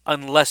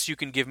 Unless you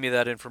can give me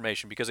that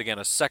information. Because again,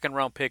 a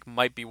second-round pick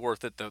might be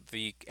worth it.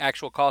 The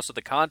actual cost of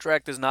the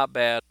contract is not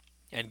bad.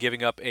 And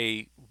giving up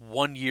a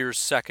 1-year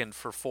second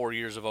for 4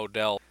 years of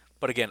Odell.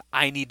 But again,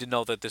 I need to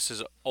know that this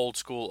is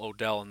old-school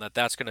Odell and that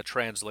that's going to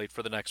translate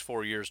for the next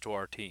 4 years to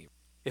our team.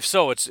 If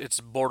so, it's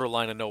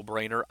borderline a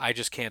no-brainer. I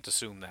just can't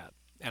assume that.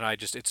 And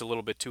it's a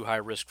little bit too high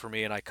risk for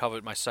me, and I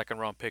covet my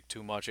second-round pick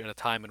too much in a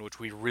time in which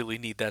we really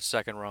need that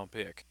second-round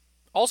pick.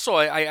 Also,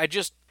 I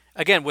just,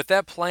 again, with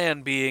that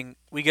plan being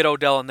we get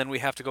Odell and then we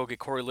have to go get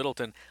Corey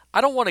Littleton, I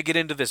don't want to get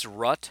into this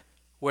rut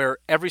where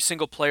every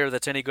single player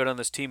that's any good on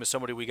this team is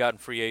somebody we got in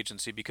free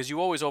agency, because you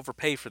always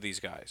overpay for these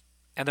guys.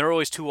 And they're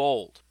always too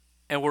old.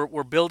 And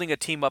we're building a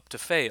team up to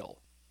fail.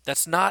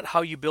 That's not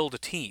how you build a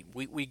team.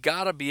 We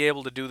got to be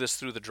able to do this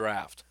through the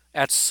draft.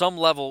 At some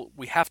level,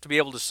 we have to be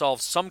able to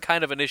solve some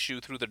kind of an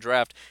issue through the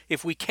draft.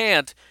 If we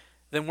can't,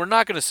 then we're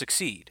not going to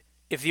succeed.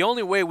 If the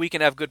only way we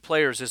can have good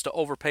players is to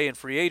overpay in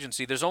free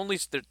agency, there's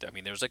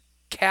a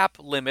cap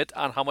limit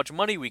on how much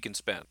money we can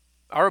spend.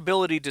 Our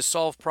ability to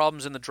solve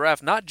problems in the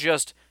draft, not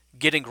just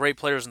getting great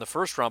players in the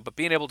first round, but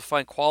being able to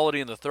find quality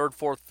in the 3rd,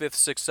 4th, 5th,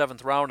 6th,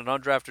 7th round and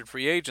undrafted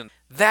free agents,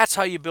 that's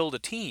how you build a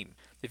team.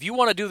 If you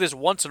want to do this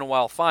once in a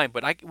while, fine,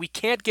 but we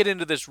can't get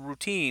into this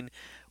routine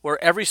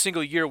where every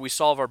single year we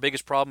solve our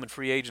biggest problem in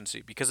free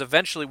agency, because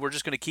eventually we're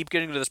just going to keep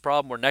getting to this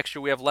problem where next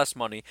year we have less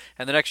money,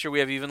 and the next year we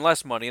have even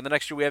less money, and the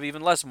next year we have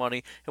even less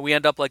money, and we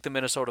end up like the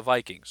Minnesota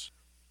Vikings.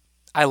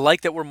 I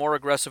like that we're more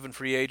aggressive in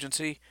free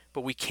agency,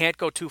 but we can't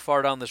go too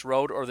far down this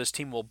road or this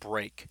team will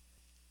break.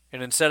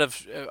 And instead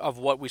of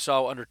what we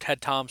saw under Ted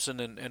Thompson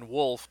and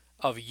Wolf,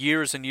 of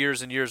years and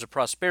years and years of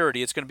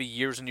prosperity, it's going to be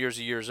years and years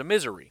and years of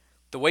misery.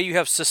 The way you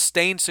have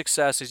sustained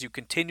success is you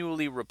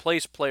continually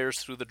replace players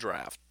through the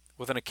draft,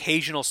 with an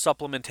occasional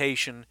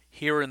supplementation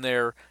here and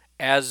there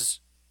as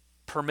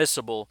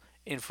permissible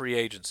in free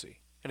agency.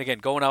 And again,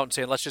 going out and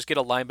saying, let's just get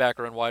a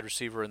linebacker and wide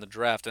receiver in the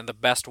draft, and the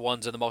best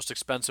ones and the most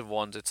expensive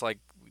ones, it's like,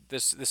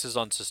 this is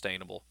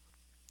unsustainable.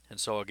 And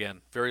so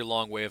again, very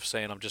long way of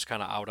saying I'm just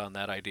kind of out on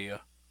that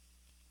idea.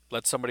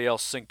 Let somebody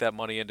else sink that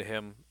money into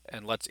him,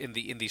 and let's, in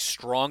the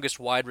strongest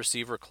wide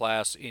receiver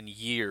class in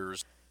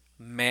years,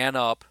 man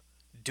up,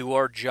 do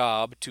our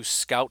job to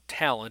scout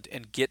talent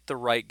and get the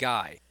right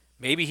guy.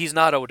 Maybe he's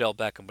not Odell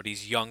Beckham, but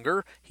he's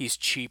younger, he's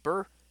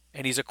cheaper,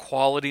 and he's a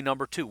quality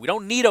number 2. We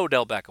don't need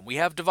Odell Beckham. We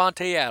have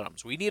Devontae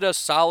Adams. We need a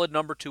solid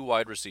number 2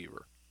 wide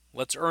receiver.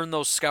 Let's earn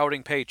those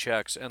scouting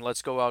paychecks, and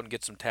let's go out and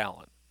get some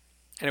talent.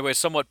 Anyway,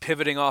 somewhat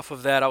pivoting off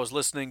of that, I was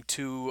listening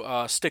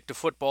to Stick to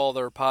Football,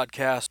 their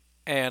podcast,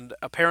 and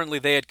apparently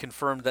they had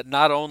confirmed that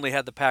not only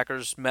had the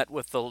Packers met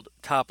with the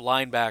top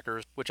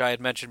linebackers, which I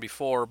had mentioned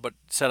before, but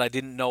said I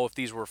didn't know if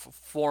these were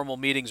formal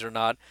meetings or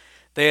not.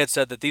 They had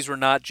said that these were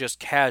not just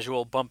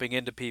casual bumping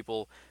into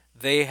people.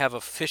 They have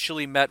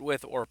officially met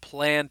with or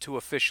plan to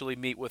officially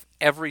meet with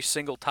every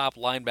single top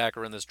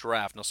linebacker in this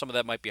draft. Now, some of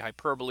that might be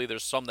hyperbole.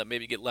 There's some that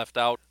maybe get left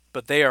out.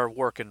 But they are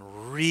working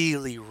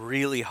really,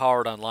 really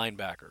hard on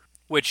linebacker.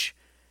 Which,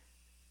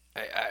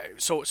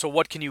 so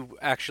what can you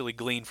actually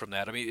glean from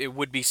that? I mean, it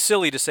would be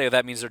silly to say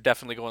that means they're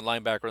definitely going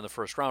linebacker in the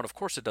first round. Of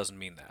course it doesn't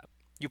mean that.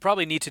 You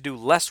probably need to do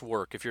less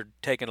work if you're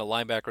taking a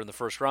linebacker in the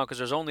first round, because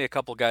there's only a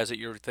couple guys that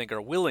you think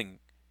are willing,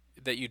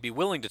 that you'd be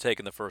willing to take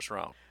in the first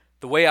round.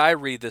 The way I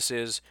read this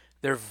is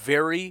they're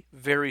very,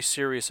 very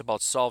serious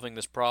about solving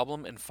this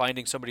problem and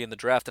finding somebody in the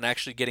draft and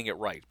actually getting it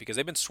right, because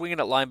they've been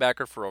swinging at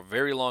linebacker for a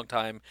very long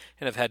time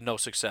and have had no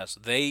success.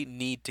 They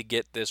need to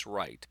get this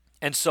right.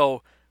 And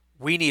so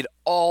we need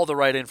all the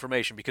right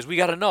information, because we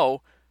got to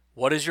know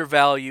What is your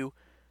value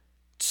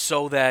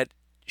so that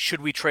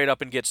should we trade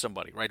up and get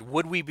somebody, right?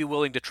 Would we be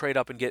willing to trade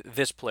up and get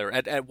this player?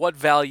 At what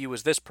value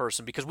is this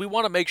person? Because we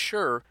want to make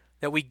sure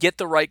that we get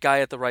the right guy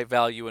at the right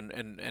value,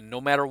 and no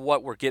matter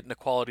what, we're getting a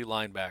quality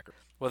linebacker.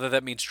 Whether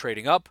that means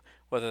trading up,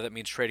 whether that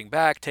means trading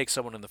back, take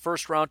someone in the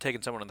first round,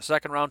 taking someone in the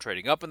second round,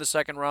 trading up in the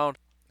second round,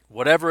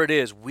 whatever it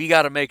is, we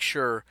got to make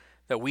sure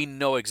that we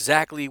know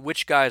exactly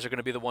which guys are going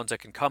to be the ones that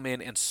can come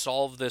in and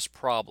solve this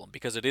problem,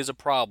 because it is a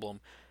problem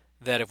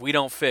that if we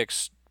don't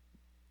fix,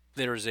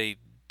 there's a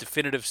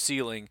definitive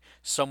ceiling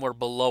somewhere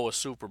below a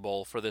Super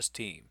Bowl for this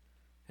team.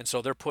 And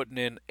so they're putting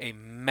in a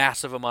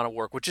massive amount of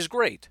work, which is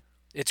great.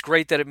 It's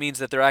great that it means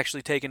that they're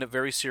actually taking it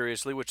very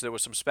seriously, which there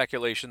was some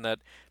speculation that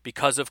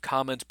because of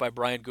comments by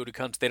Brian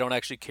Gutekunst, they don't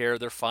actually care.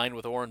 They're fine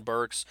with Oren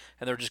Burks,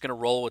 and they're just going to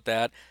roll with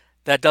that.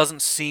 That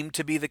doesn't seem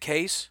to be the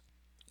case.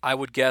 I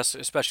would guess,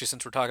 especially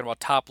since we're talking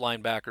about top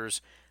linebackers,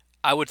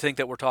 I would think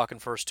that we're talking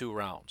first 2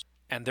 rounds.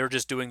 And they're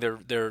just doing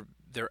their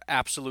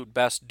absolute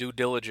best due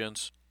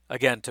diligence,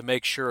 again, to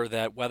make sure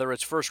that whether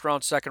it's first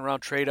round, second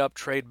round, trade up,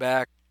 trade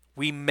back,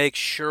 we make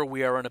sure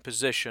we are in a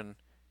position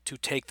to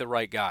take the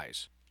right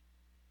guys.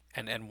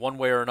 And one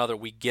way or another,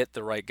 we get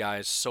the right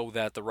guys so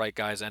that the right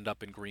guys end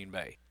up in Green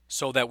Bay.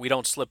 So that we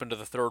don't slip into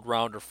the third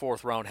round or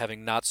fourth round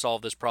having not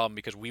solved this problem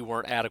because we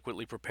weren't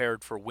adequately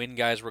prepared for when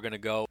guys were going to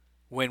go,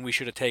 when we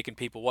should have taken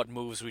people, what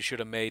moves we should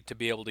have made to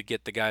be able to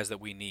get the guys that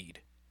we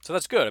need. So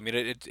that's good. I mean,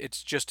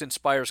 it just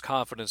inspires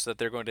confidence that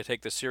they're going to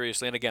take this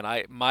seriously. And again,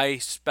 my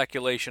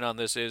speculation on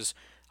this is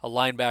a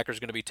linebacker is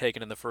going to be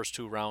taken in the first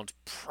 2 rounds,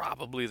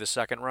 probably the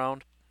second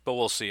round. But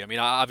we'll see. I mean,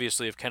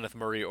 obviously, if Kenneth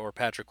Murray or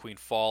Patrick Queen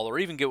fall or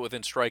even get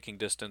within striking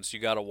distance, you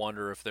got to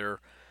wonder if they're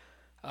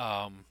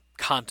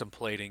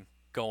contemplating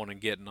going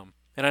and getting them.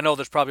 And I know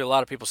there's probably a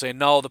lot of people saying,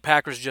 no, the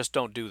Packers just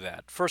don't do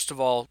that. First of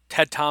all,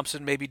 Ted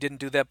Thompson maybe didn't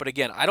do that. But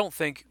again, I don't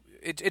think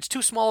it's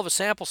too small of a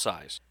sample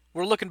size.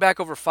 We're looking back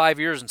over 5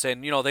 years and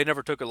saying, they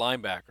never took a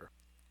linebacker.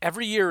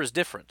 Every year is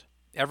different.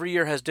 Every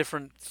year has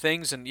different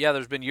things. And yeah,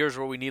 there's been years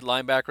where we need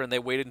linebacker and they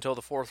waited until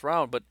the 4th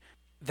round. But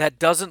that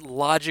doesn't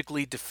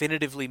logically,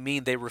 definitively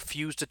mean they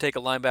refuse to take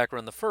a linebacker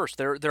in the first.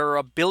 There are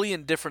a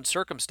billion different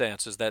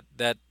circumstances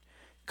that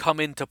come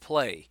into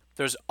play.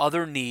 There's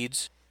other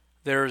needs.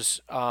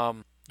 There's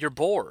you're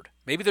bored.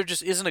 Maybe there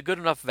just isn't a good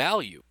enough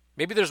value.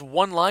 Maybe there's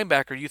one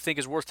linebacker you think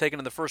is worth taking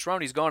in the first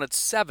round. He's gone at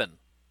 7.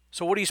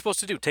 So what are you supposed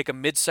to do? Take a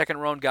mid-second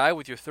round guy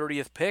with your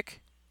 30th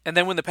pick? And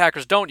then when the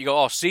Packers don't, you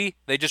go, oh, see?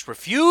 They just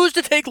refuse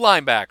to take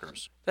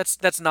linebackers.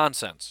 That's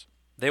nonsense.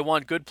 They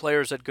want good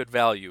players at good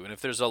value. And if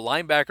there's a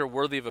linebacker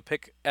worthy of a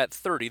pick at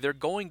 30, they're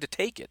going to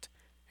take it.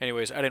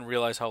 Anyways, I didn't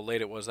realize how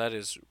late it was. That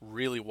is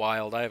really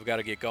wild. I have got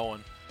to get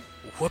going.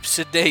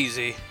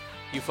 Whoops-a-daisy.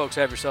 You folks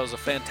have yourselves a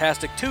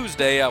fantastic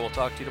Tuesday. I will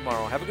talk to you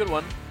tomorrow. Have a good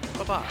one.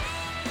 Bye-bye.